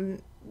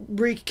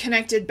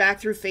 reconnected back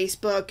through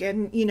Facebook,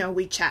 and,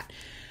 we chat.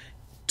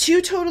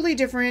 Two totally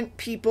different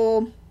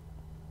people.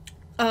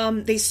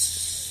 They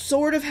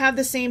sort of have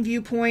the same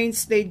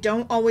viewpoints. They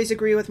don't always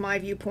agree with my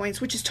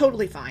viewpoints, which is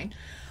totally fine.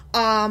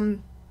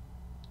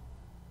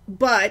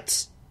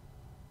 But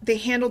they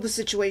handle the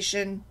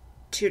situation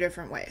two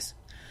different ways.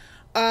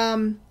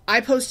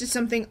 I posted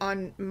something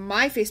on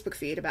my Facebook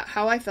feed about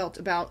how I felt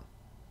about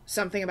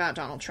something about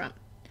Donald Trump.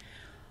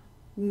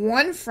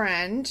 One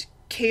friend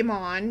came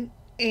on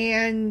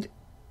and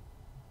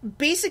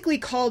basically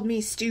called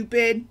me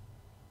stupid,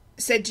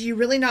 said, do you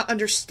really not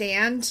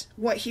understand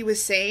what he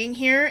was saying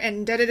here?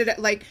 And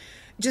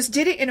just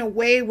did it in a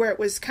way where it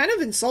was kind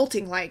of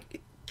insulting,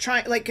 like,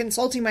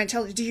 consulting my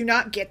intelligence. Do you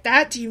not get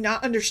that? Do you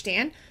not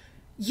understand?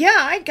 Yeah,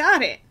 I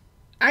got it.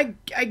 I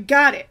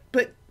got it,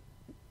 but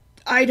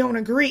I don't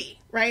agree,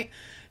 right?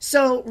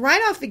 So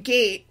right off the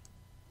gate,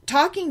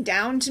 talking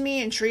down to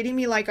me and treating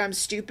me like I'm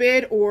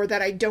stupid or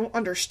that I don't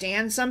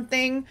understand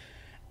something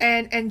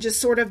and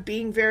just sort of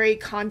being very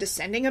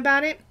condescending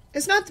about it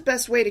is not the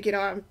best way to get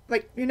on.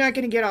 Like, you're not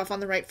going to get off on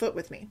the right foot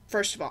with me,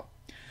 first of all.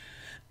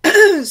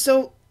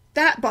 So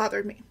that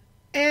bothered me.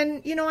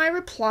 And, I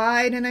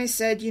replied and I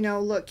said,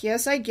 look,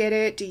 yes, I get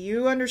it. Do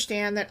you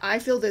understand that I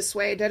feel this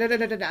way? Da da da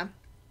da da da.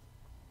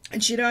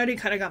 And she'd already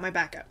kind of got my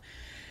back up.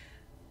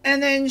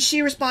 And then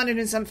she responded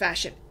in some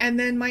fashion. And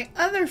then my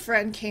other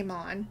friend came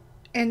on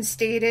and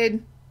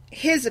stated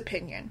his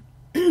opinion.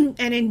 And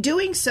in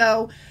doing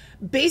so,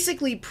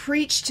 basically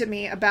preached to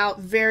me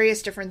about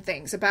various different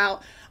things.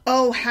 About,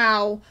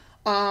 how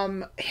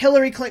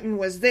Hillary Clinton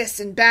was this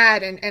and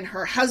bad and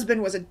her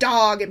husband was a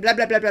dog and blah,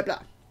 blah, blah, blah,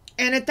 blah.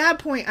 And at that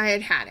point, I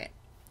had it.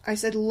 I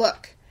said,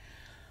 look,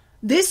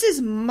 this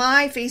is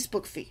my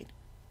Facebook feed.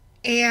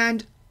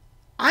 And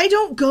I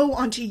don't go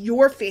onto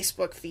your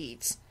Facebook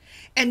feeds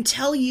and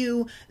tell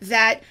you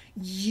that,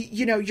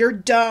 you're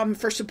dumb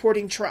for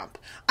supporting Trump.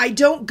 I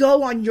don't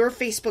go on your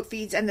Facebook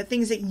feeds and the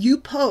things that you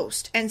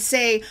post and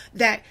say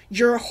that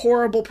you're a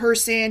horrible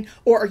person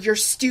or you're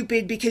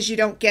stupid because you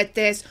don't get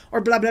this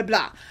or blah, blah,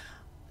 blah.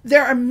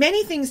 There are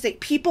many things that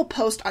people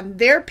post on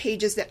their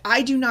pages that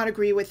I do not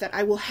agree with, that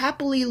I will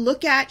happily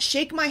look at,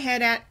 shake my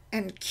head at,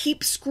 and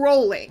keep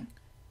scrolling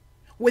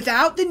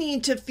without the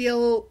need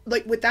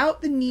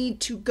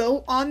to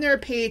go on their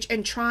page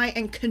and try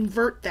and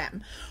convert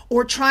them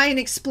or try and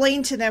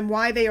explain to them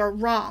why they are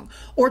wrong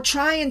or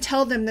try and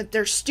tell them that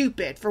they're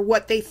stupid for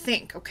what they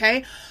think,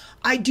 okay?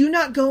 I do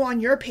not go on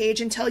your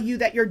page and tell you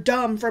that you're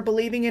dumb for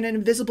believing in an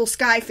invisible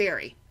sky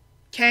fairy,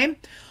 okay?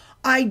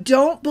 I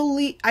don't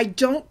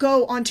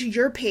go onto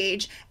your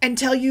page and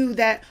tell you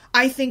that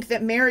I think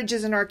that marriage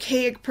is an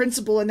archaic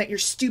principle and that you're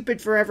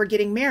stupid for ever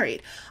getting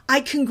married.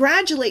 I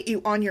congratulate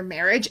you on your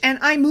marriage and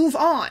I move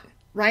on,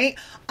 right?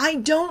 I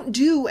don't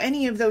do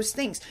any of those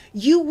things.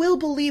 You will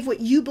believe what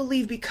you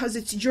believe because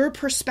it's your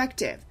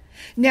perspective.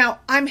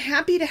 Now, I'm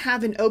happy to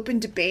have an open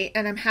debate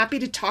and I'm happy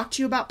to talk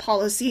to you about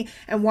policy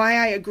and why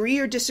I agree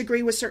or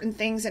disagree with certain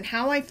things and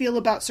how I feel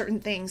about certain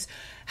things.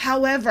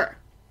 However,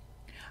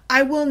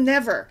 I will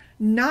never,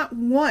 not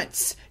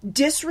once,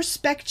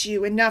 disrespect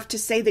you enough to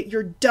say that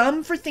you're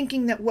dumb for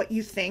thinking that what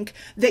you think,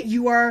 that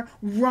you are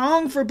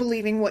wrong for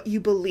believing what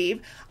you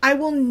believe. I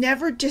will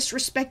never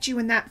disrespect you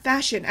in that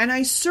fashion. And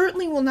I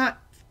certainly will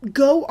not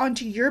go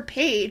onto your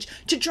page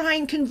to try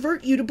and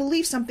convert you to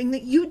believe something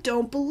that you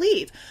don't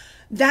believe.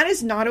 That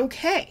is not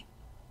okay.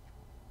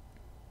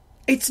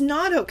 It's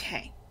not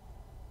okay.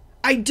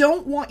 I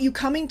don't want you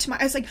coming to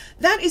I was like,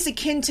 that is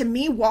akin to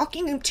me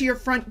walking into your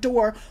front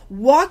door,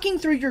 walking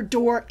through your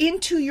door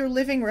into your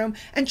living room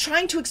and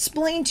trying to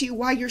explain to you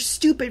why you're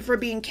stupid for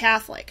being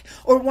Catholic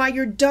or why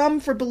you're dumb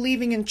for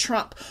believing in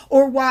Trump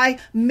or why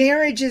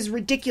marriage is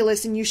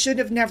ridiculous and you should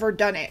have never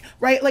done it,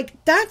 right?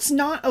 Like, that's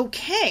not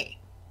okay.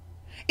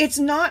 It's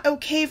not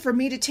okay for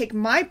me to take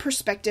my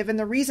perspective and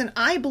the reason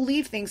I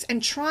believe things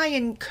and try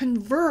and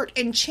convert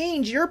and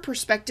change your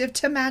perspective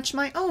to match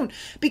my own,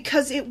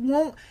 because it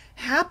won't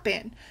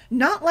happen.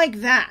 Not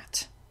like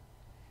that.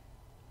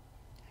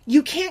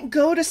 You can't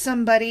go to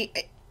somebody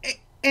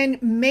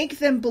and make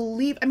them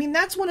believe. I mean,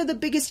 that's one of the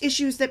biggest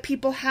issues that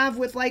people have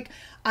with like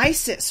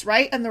ISIS,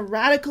 right? And the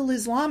radical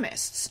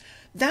Islamists.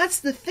 That's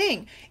the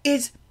thing,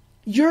 is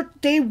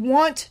they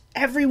want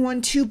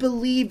everyone to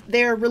believe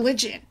their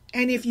religion.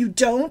 And if you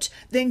don't,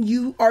 then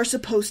you are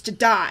supposed to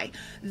die.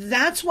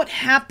 That's what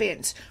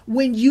happens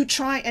when you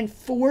try and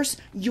force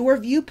your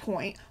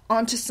viewpoint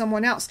onto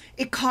someone else.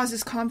 It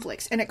causes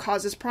conflicts and it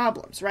causes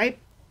problems, right?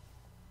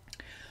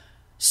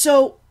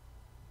 So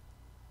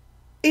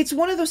it's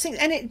one of those things,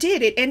 and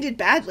it ended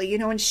badly,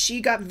 and she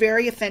got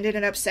very offended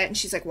and upset, and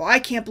she's like, well, I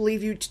can't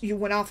believe you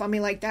went off on me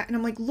like that. And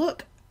I'm like,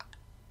 look,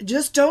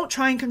 just don't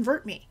try and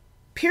convert me.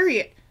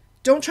 Period.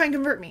 Don't try and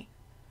convert me.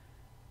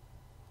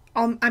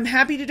 I'm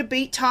happy to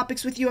debate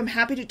topics with you. I'm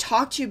happy to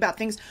talk to you about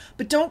things,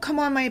 but don't come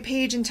on my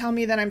page and tell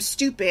me that I'm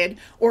stupid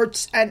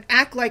and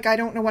act like I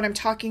don't know what I'm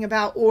talking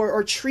about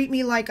or treat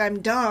me like I'm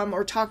dumb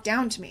or talk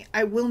down to me.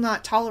 I will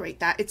not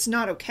tolerate that. It's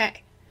not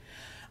okay.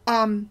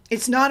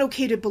 It's not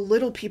okay to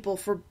belittle people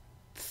for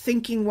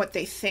thinking what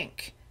they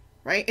think,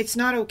 right? It's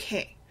not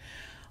okay.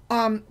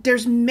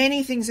 There's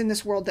many things in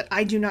this world that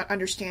I do not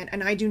understand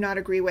and I do not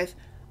agree with,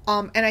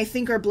 and I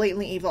think are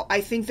blatantly evil.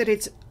 I think that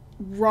it's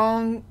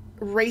wrong.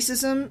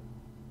 Racism,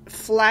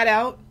 flat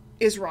out,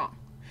 is wrong.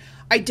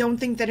 I don't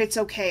think that it's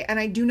okay, and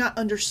I do not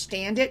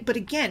understand it, but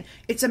again,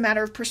 it's a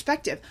matter of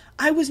perspective.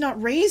 I was not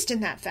raised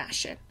in that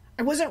fashion.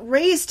 I wasn't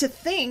raised to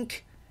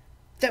think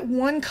that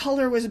one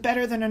color was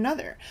better than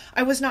another.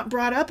 I was not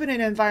brought up in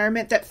an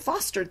environment that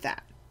fostered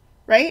that,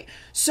 right?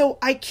 So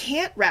I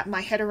can't wrap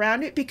my head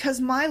around it because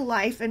my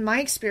life and my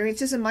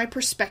experiences and my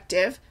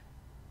perspective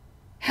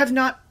have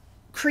not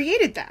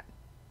created that.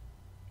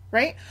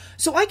 right?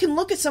 So I can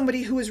look at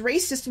somebody who is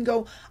racist and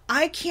go,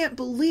 I can't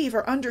believe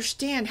or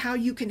understand how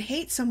you can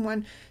hate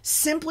someone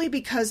simply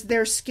because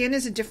their skin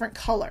is a different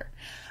color.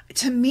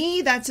 To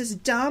me, that's as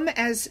dumb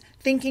as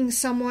thinking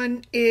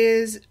someone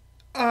is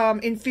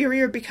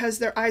inferior because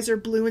their eyes are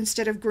blue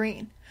instead of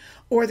green,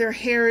 or their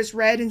hair is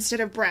red instead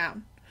of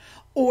brown,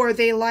 or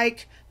they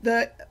like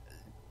the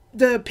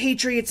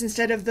Patriots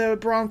instead of the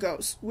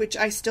Broncos, which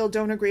I still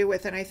don't agree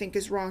with and I think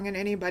is wrong, and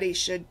anybody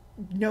should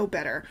know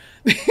better.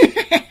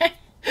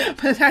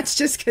 But that's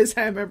just because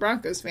I'm a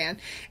Broncos fan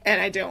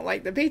and I don't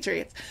like the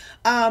Patriots.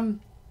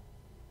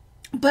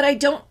 But I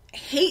don't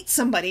hate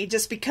somebody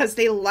just because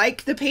they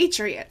like the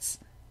Patriots.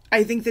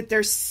 I think that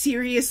they're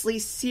seriously,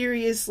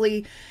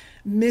 seriously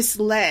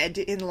misled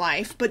in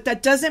life, but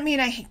that doesn't mean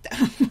I hate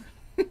them.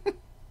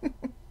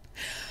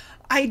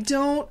 I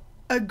don't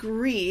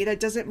agree. That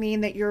doesn't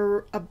mean that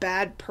you're a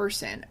bad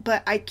person,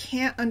 but I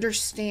can't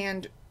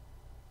understand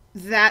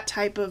that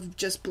type of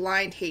just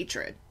blind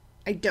hatred.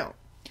 I don't.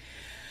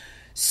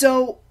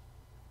 So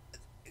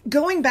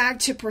going back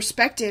to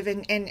perspective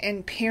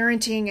and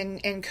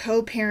parenting and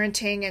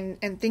co-parenting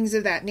and things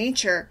of that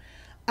nature,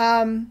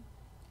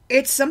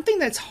 it's something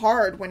that's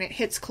hard when it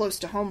hits close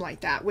to home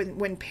like that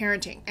when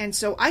parenting. And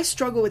so I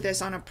struggle with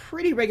this on a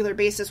pretty regular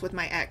basis with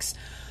my ex.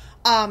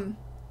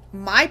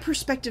 My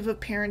perspective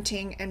of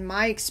parenting and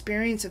my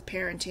experience of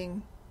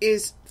parenting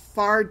is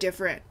far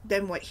different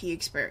than what he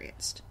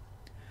experienced.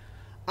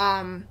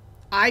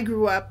 I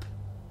grew up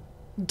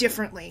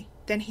differently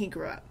than he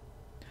grew up.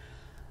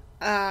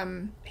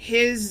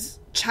 His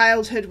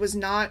childhood was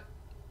not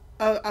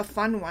a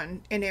fun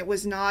one, and it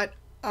was not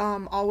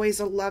always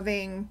a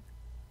loving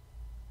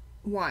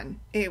one.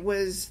 There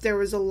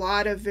was a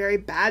lot of very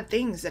bad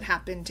things that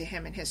happened to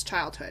him in his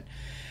childhood.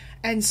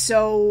 And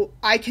so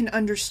I can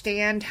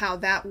understand how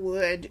that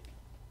would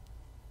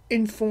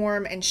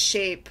inform and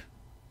shape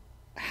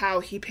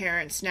how he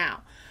parents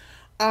now.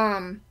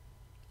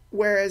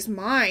 Whereas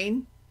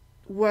mine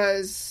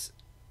was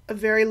a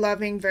very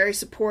loving, very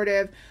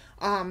supportive.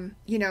 I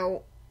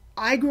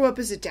grew up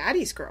as a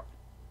daddy's girl.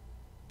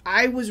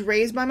 I was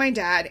raised by my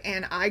dad,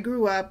 and I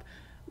grew up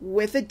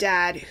with a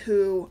dad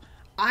who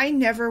I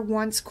never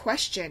once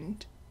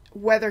questioned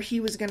whether he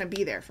was going to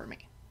be there for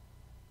me.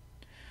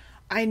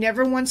 I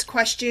never once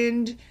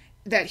questioned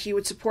that he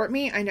would support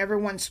me. I never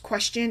once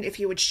questioned if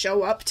he would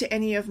show up to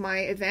any of my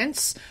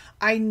events.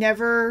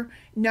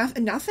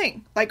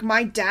 Nothing. Like,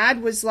 my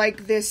dad was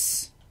like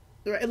this,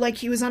 like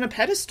he was on a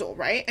pedestal,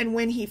 right? And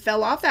when he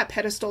fell off that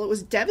pedestal, it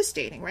was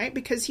devastating, right?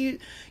 Because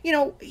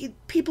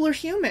people are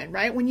human,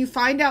 right? When you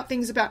find out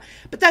things about,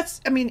 but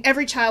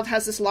every child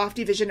has this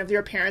lofty vision of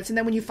their parents. And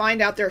then when you find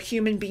out they're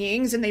human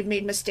beings and they've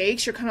made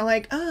mistakes, you're kind of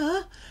like,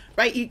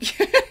 right?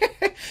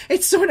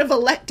 It's sort of a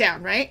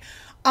letdown, right?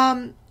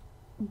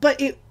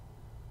 But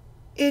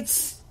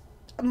it's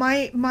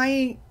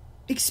my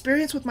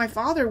experience with my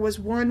father was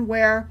one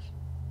where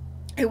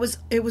it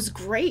was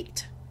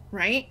great,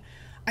 right?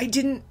 I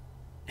didn't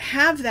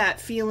have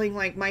that feeling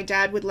like my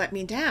dad would let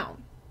me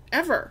down,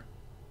 ever.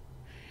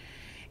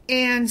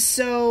 And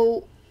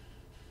so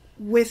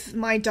with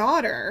my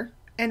daughter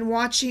and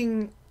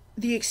watching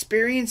the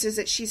experiences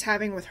that she's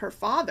having with her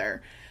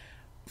father,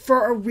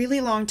 for a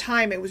really long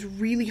time, it was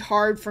really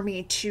hard for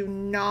me to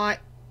not,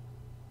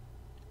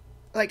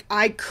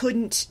 I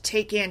couldn't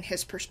take in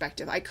his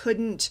perspective. I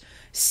couldn't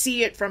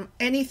see it from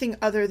anything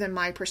other than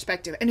my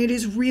perspective. And it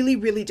is really,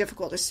 really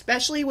difficult,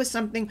 especially with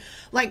something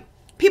like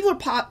people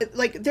are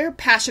they're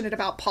passionate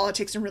about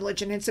politics and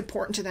religion. It's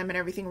important to them and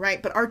everything,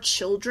 right? But our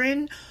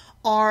children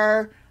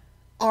are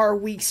our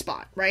weak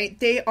spot, right?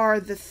 They are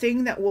the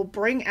thing that will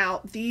bring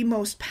out the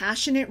most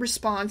passionate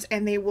response,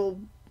 and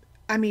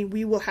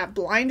we will have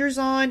blinders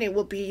on. It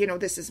will be,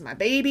 this is my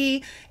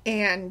baby,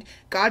 and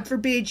God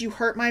forbid you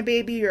hurt my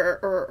baby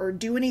or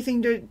do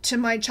anything to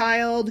my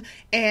child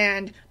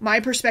and my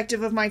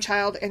perspective of my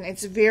child. And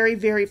it's very,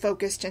 very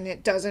focused, and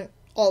it doesn't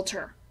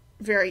alter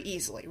very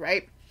easily,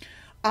 right?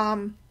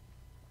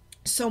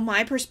 So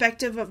my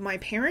perspective of my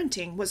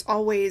parenting was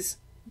always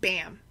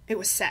bam, it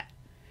was set.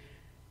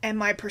 And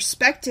my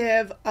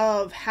perspective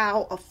of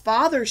how a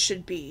father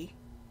should be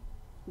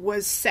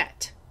was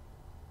set,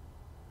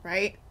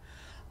 right?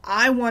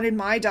 I wanted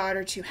my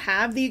daughter to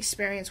have the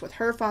experience with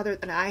her father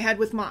that I had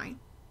with mine.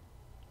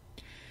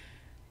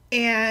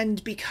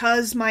 And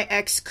because my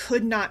ex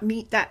could not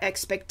meet that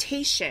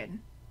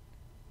expectation,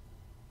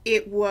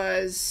 it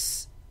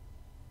was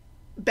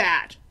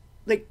bad.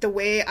 Like the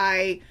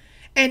way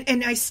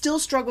and I still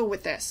struggle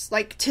with this.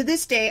 Like to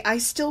this day, I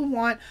still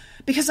want,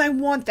 because I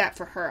want that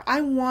for her.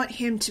 I want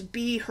him to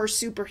be her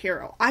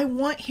superhero. I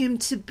want him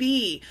to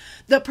be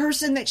the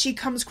person that she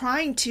comes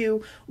crying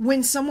to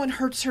when someone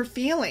hurts her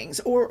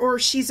feelings or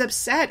she's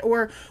upset,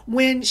 or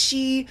when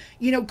she,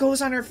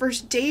 goes on her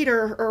first date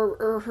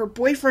or her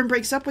boyfriend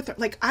breaks up with her.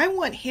 Like, I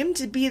want him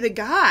to be the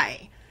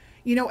guy,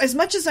 as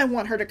much as I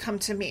want her to come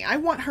to me. I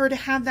want her to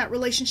have that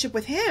relationship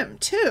with him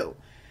too.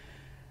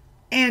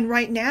 And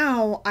right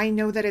now, I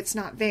know that it's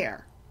not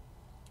there.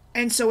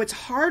 And so it's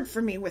hard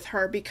for me with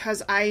her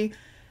because I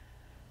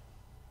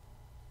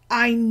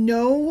I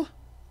know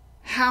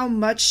how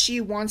much she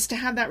wants to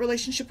have that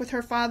relationship with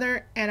her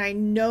father, and I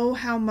know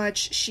how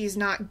much she's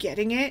not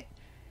getting it.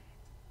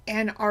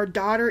 And our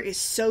daughter is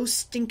so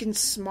stinking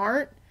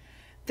smart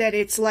that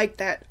it's like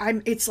that.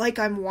 It's like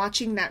I'm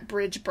watching that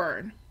bridge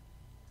burn.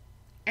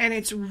 And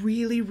it's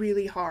really,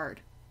 really hard.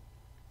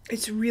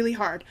 It's really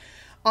hard.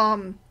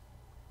 And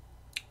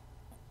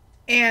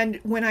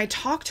when I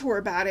talk to her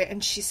about it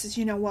and she says,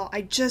 well,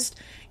 I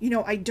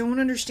don't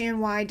understand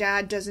why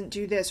dad doesn't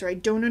do this, or I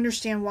don't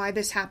understand why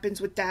this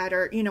happens with dad,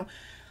 or, and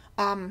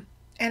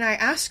I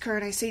ask her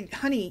and I say,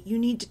 honey, you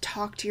need to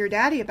talk to your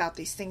daddy about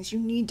these things. You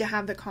need to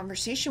have the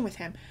conversation with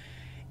him.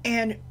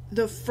 And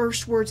the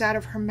first words out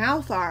of her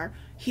mouth are,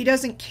 he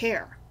doesn't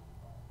care.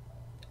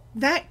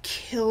 That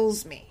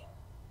kills me.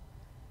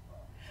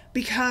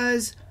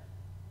 Because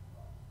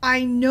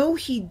I know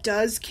he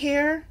does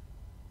care,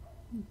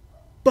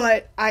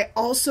 but I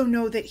also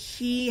know that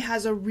he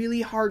has a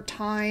really hard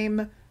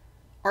time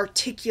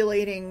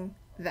articulating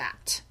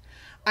that.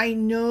 I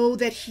know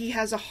that he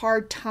has a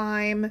hard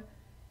time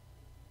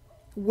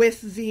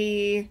with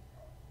the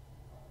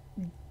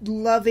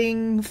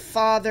loving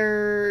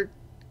father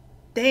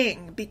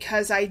thing,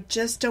 because I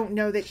just don't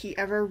know that he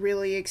ever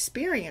really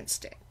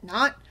experienced it.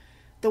 Not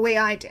the way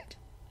I did.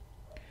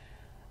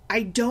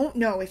 I don't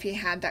know if he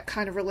had that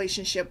kind of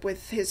relationship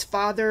with his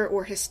father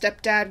or his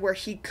stepdad where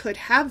he could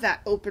have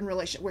that open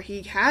relationship, where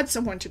he had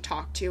someone to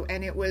talk to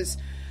and it was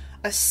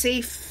a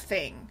safe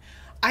thing.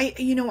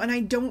 And I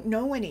don't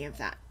know any of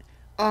that.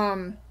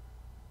 I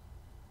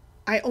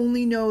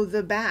only know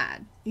the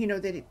bad,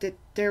 that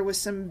there was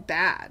some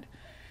bad.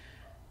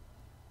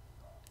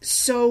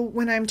 So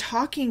when I'm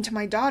talking to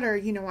my daughter,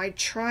 I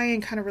try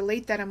and kind of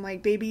relate that. I'm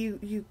like, baby,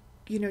 you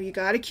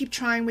got to keep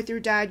trying with your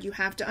dad. You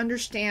have to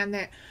understand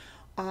that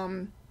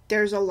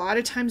there's a lot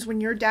of times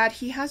when your dad,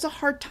 he has a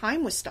hard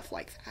time with stuff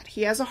like that.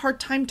 He has a hard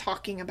time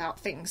talking about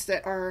things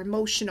that are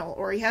emotional,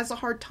 or he has a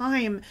hard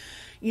time,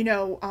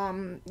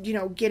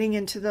 getting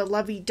into the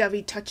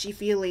lovey-dovey,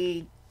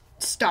 touchy-feely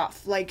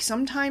stuff. Like,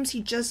 sometimes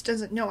he just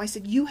doesn't know. I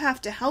said, you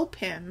have to help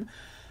him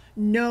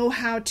know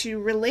how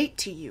to relate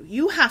to you.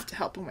 You have to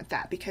help him with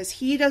that, because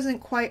he doesn't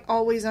quite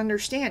always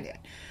understand it.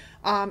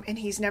 And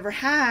he's never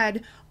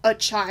had a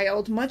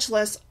child, much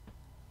less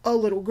a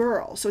little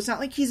girl. So it's not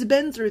like he's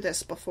been through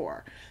this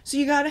before. So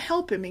you got to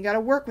help him. You got to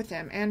work with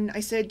him. And I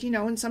said,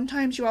 and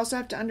sometimes you also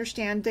have to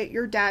understand that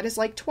your dad is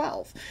like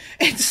 12.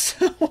 And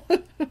so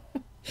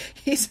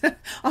he's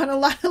on a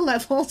lot of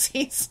levels,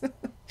 he's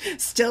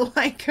still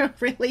like a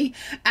really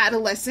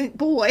adolescent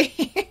boy.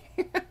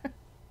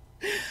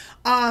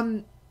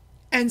 And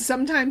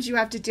sometimes you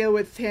have to deal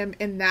with him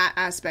in that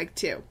aspect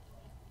too.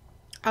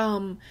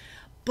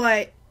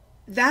 But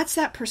that's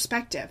that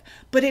perspective.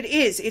 But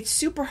it's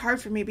super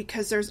hard for me,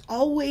 because there's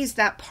always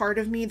that part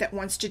of me that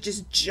wants to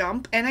just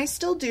jump. And I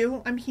still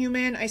do. I'm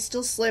human. I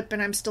still slip,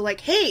 and I'm still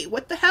like, hey,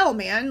 what the hell,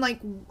 man? Like,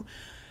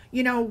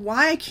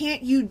 why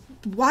can't you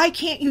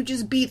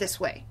just be this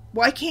way?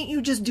 Why can't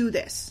you just do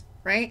this?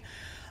 Right?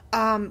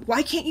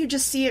 Why can't you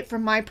just see it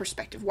from my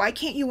perspective? Why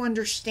can't you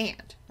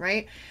understand?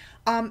 Right?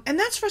 And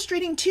that's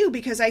frustrating too,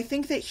 because I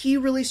think that he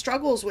really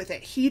struggles with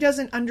it. He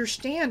doesn't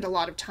understand a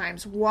lot of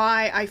times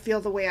why I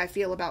feel the way I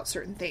feel about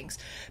certain things,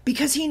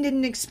 because he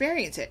didn't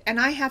experience it.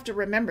 And I have to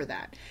remember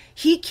that.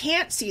 He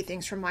can't see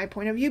things from my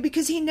point of view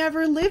because he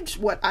never lived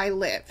what I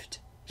lived.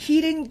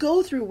 He didn't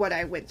go through what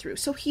I went through.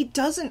 So he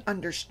doesn't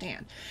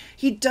understand.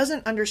 He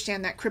doesn't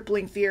understand that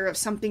crippling fear of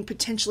something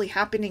potentially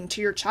happening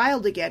to your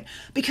child again,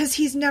 because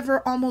he's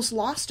never almost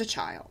lost a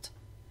child,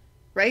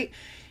 right?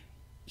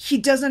 He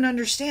doesn't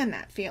understand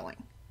that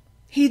feeling.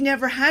 He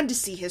never had to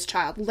see his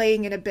child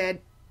laying in a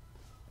bed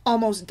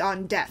almost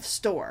on death's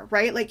door,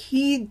 right? Like,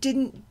 he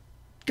didn't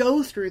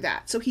go through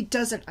that, so he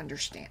doesn't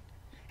understand.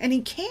 And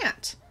he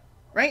can't,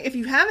 right? If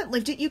you haven't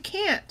lived it, you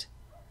can't.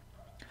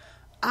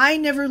 I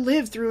never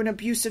lived through an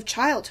abusive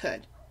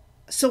childhood,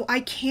 so I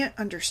can't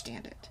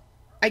understand it.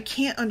 I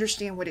can't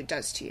understand what it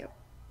does to you.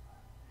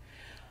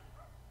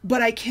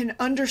 But I can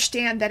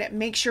understand that it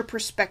makes your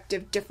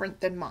perspective different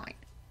than mine.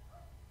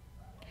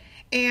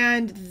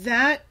 And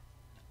that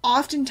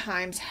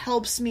oftentimes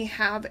helps me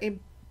have a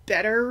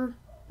better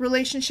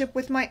relationship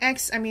with my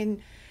ex. I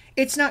mean,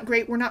 it's not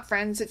great. We're not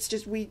friends. It's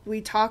just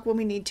we talk when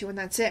we need to, and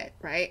that's it,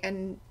 right?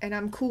 And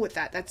I'm cool with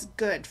that. That's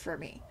good for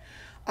me,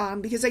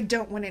 because I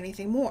don't want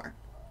anything more.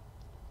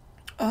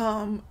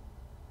 But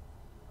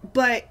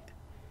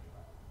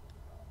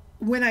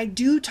when I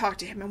do talk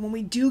to him, and when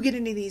we do get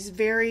into these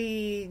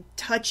very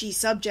touchy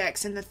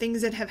subjects and the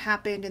things that have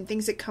happened and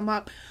things that come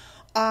up,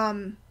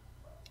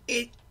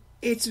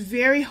 it's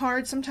very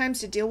hard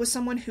sometimes to deal with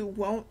someone who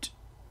won't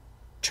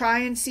try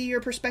and see your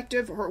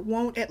perspective, or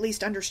won't at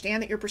least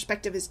understand that your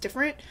perspective is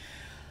different.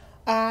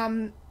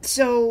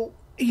 So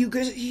you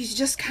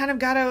just kind of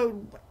gotta,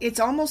 it's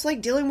almost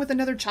like dealing with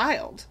another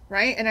child,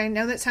 right? And I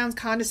know that sounds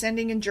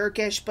condescending and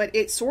jerkish, but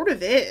it sort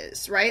of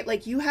is, right?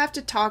 Like, you have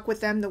to talk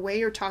with them the way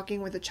you're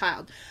talking with a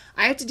child.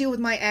 I have to deal with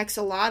my ex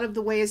a lot of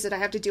the ways that I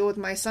have to deal with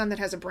my son that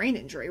has a brain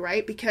injury,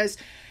 right? Because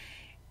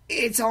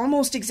it's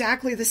almost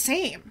exactly the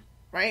same.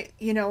 right?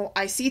 You know,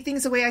 I see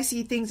things the way I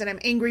see things, and I'm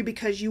angry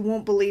because you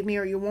won't believe me,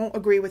 or you won't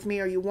agree with me,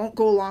 or you won't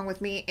go along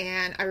with me,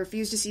 and I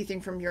refuse to see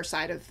things from your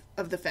side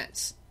of the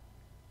fence.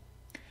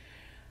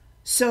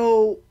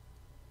 So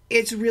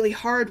it's really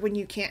hard when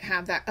you can't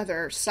have that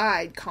other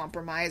side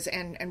compromise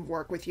and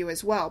work with you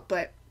as well.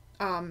 But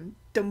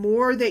the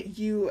more that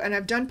you, and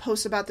I've done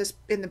posts about this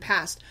in the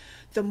past,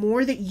 the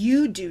more that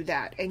you do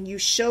that and you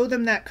show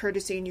them that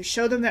courtesy and you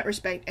show them that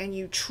respect and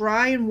you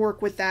try and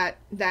work with that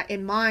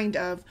in mind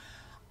of,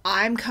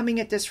 I'm coming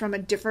at this from a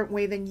different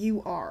way than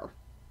you are,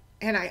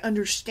 and I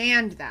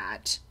understand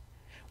that.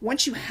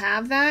 Once you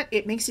have that,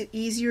 it makes it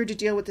easier to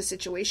deal with the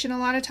situation a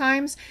lot of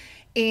times,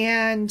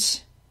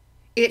 and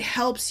it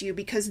helps you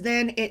because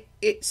then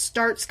it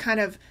starts kind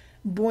of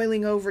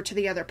boiling over to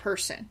the other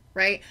person,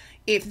 right?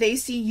 If they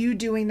see you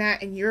doing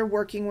that and you're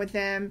working with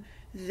them,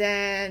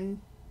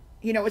 then,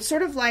 you know, it's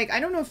sort of like, I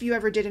don't know if you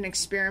ever did an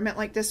experiment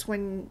like this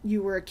when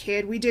you were a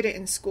kid. We did it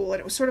in school, and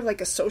it was sort of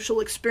like a social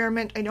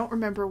experiment. I don't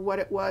remember what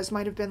it was.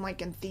 Might have been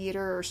like in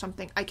theater or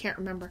something. I can't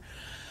remember.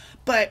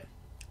 But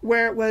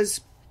where it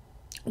was,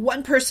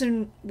 one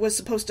person was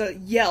supposed to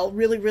yell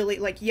really, really,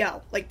 like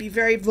be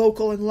very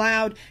vocal and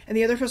loud, and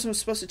the other person was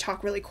supposed to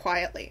talk really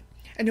quietly.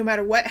 And no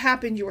matter what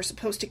happened, you were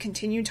supposed to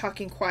continue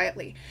talking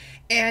quietly.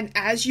 And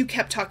as you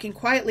kept talking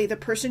quietly, the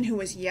person who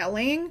was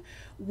yelling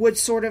would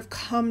sort of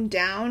come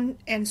down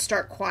and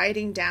start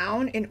quieting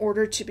down in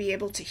order to be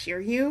able to hear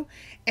you.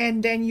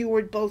 And then you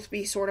would both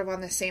be sort of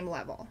on the same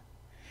level.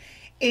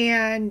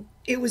 And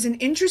it was an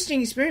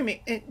interesting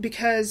experiment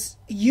because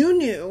you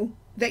knew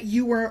that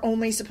you were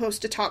only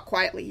supposed to talk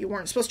quietly. You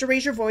weren't supposed to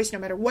raise your voice. No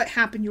matter what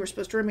happened, you were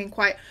supposed to remain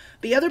quiet.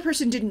 The other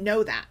person didn't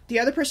know that. The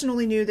other person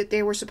only knew that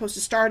they were supposed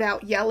to start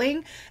out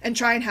yelling and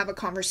try and have a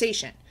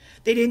conversation.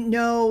 They didn't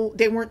know,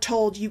 they weren't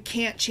told you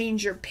can't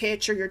change your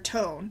pitch or your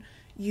tone.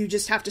 You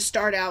just have to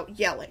start out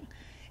yelling.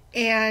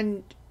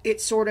 And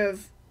it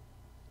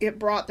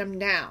brought them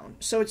down.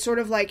 So it's sort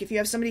of like if you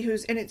have somebody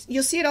who's, and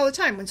you'll see it all the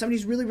time. When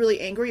somebody's really, really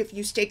angry, if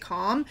you stay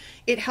calm,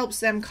 it helps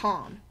them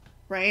calm,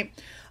 right?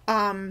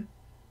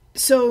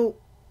 So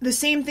the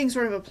same thing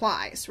sort of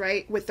applies,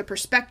 right? With the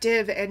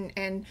perspective,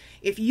 and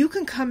if you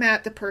can come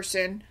at the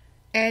person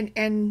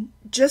and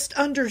just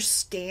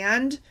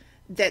understand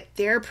that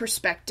their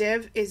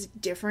perspective is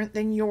different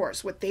than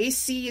yours. What they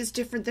see is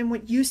different than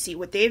what you see.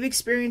 What they've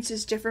experienced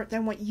is different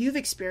than what you've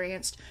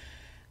experienced.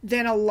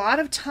 Then a lot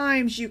of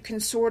times you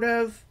can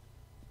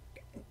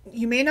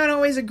you may not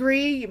always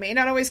agree, you may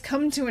not always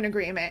come to an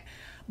agreement,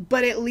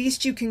 but at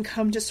least you can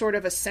come to sort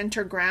of a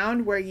center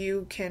ground where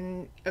you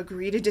can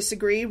agree to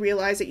disagree,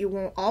 realize that you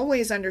won't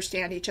always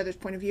understand each other's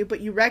point of view, but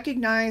you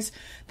recognize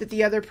that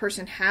the other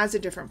person has a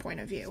different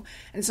point of view.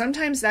 And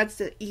sometimes that's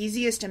the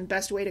easiest and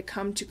best way to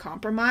come to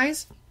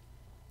compromise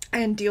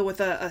and deal with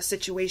a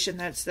situation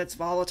that's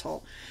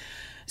volatile.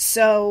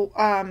 So,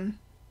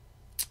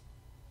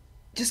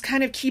 just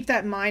kind of keep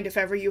that in mind if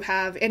ever you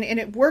have, and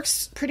it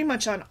works pretty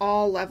much on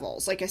all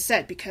levels, like I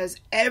said, because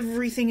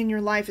everything in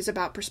your life is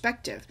about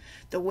perspective.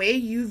 The way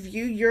you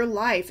view your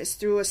life is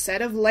through a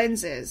set of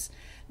lenses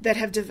that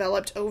have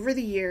developed over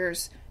the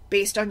years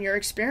based on your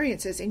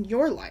experiences in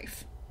your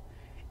life.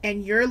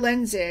 And your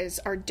lenses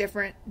are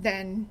different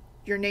than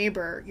your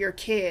neighbor, your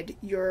kid,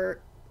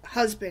 your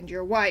husband,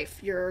 your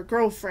wife, your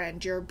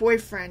girlfriend, your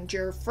boyfriend,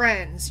 your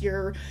friends,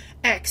 your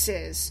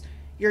exes,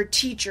 your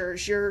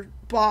teachers, your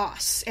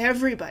boss,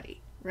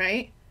 everybody,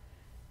 right?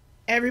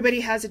 Everybody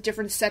has a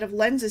different set of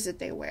lenses that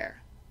they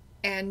wear,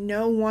 and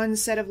no one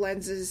set of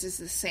lenses is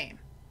the same.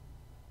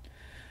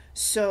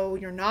 So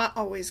you're not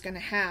always going to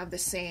have the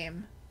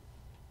same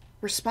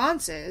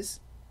responses.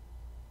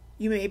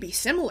 You may be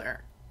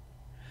similar,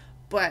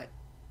 but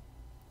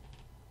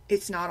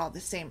it's not all the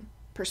same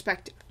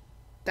perspective.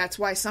 That's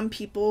why some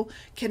people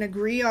can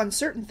agree on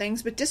certain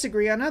things but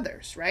disagree on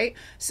others, right?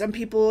 Some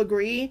people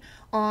agree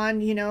on,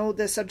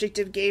 the subject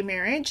of gay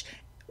marriage,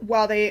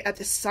 while they at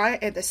the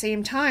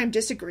same time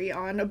disagree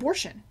on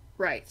abortion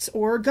rights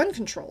or gun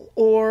control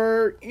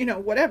or,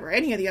 whatever,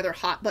 any of the other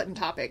hot button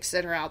topics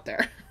that are out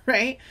there,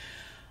 right?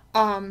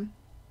 And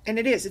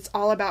it's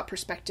all about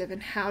perspective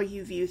and how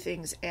you view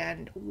things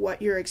and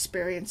what your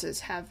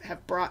experiences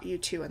have brought you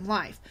to in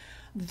life.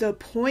 The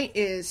point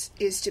is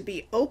to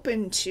be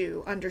open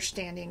to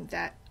understanding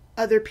that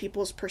other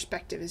people's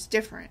perspective is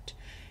different.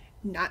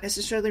 Not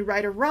necessarily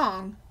right or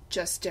wrong,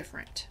 just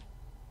different.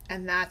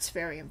 And that's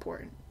very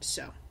important.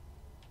 So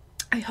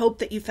I hope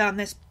that you found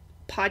this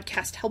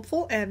podcast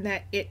helpful and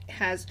that it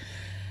has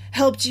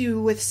helped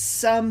you with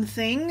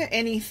something,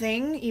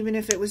 anything, even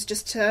if it was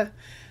just to,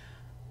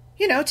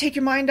 take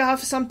your mind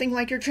off something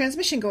like your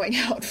transmission going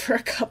out for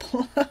a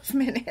couple of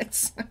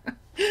minutes.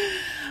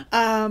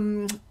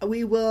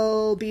 We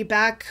will be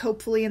back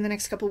hopefully in the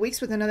next couple of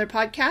weeks with another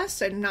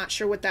podcast. I'm not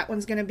sure what that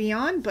one's going to be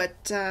on,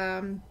 but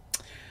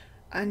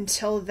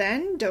until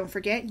then, don't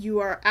forget, you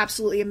are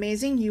absolutely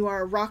amazing. You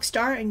are a rock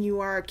star and you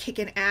are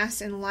kicking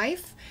ass in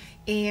life.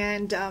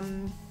 And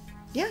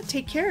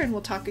take care, and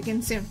we'll talk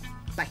again soon.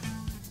 Bye.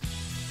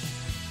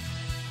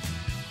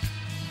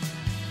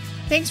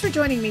 Thanks for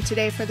joining me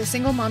today for the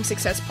Single Mom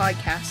Success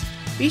Podcast.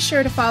 Be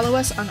sure to follow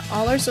us on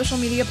all our social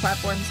media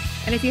platforms,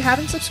 and if you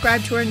haven't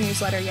subscribed to our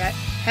newsletter yet,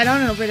 head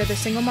on over to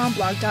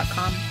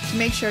thesinglemomblog.com to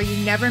make sure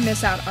you never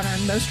miss out on our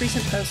most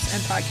recent posts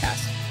and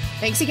podcasts.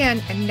 Thanks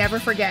again, and never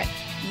forget,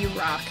 you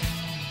rock.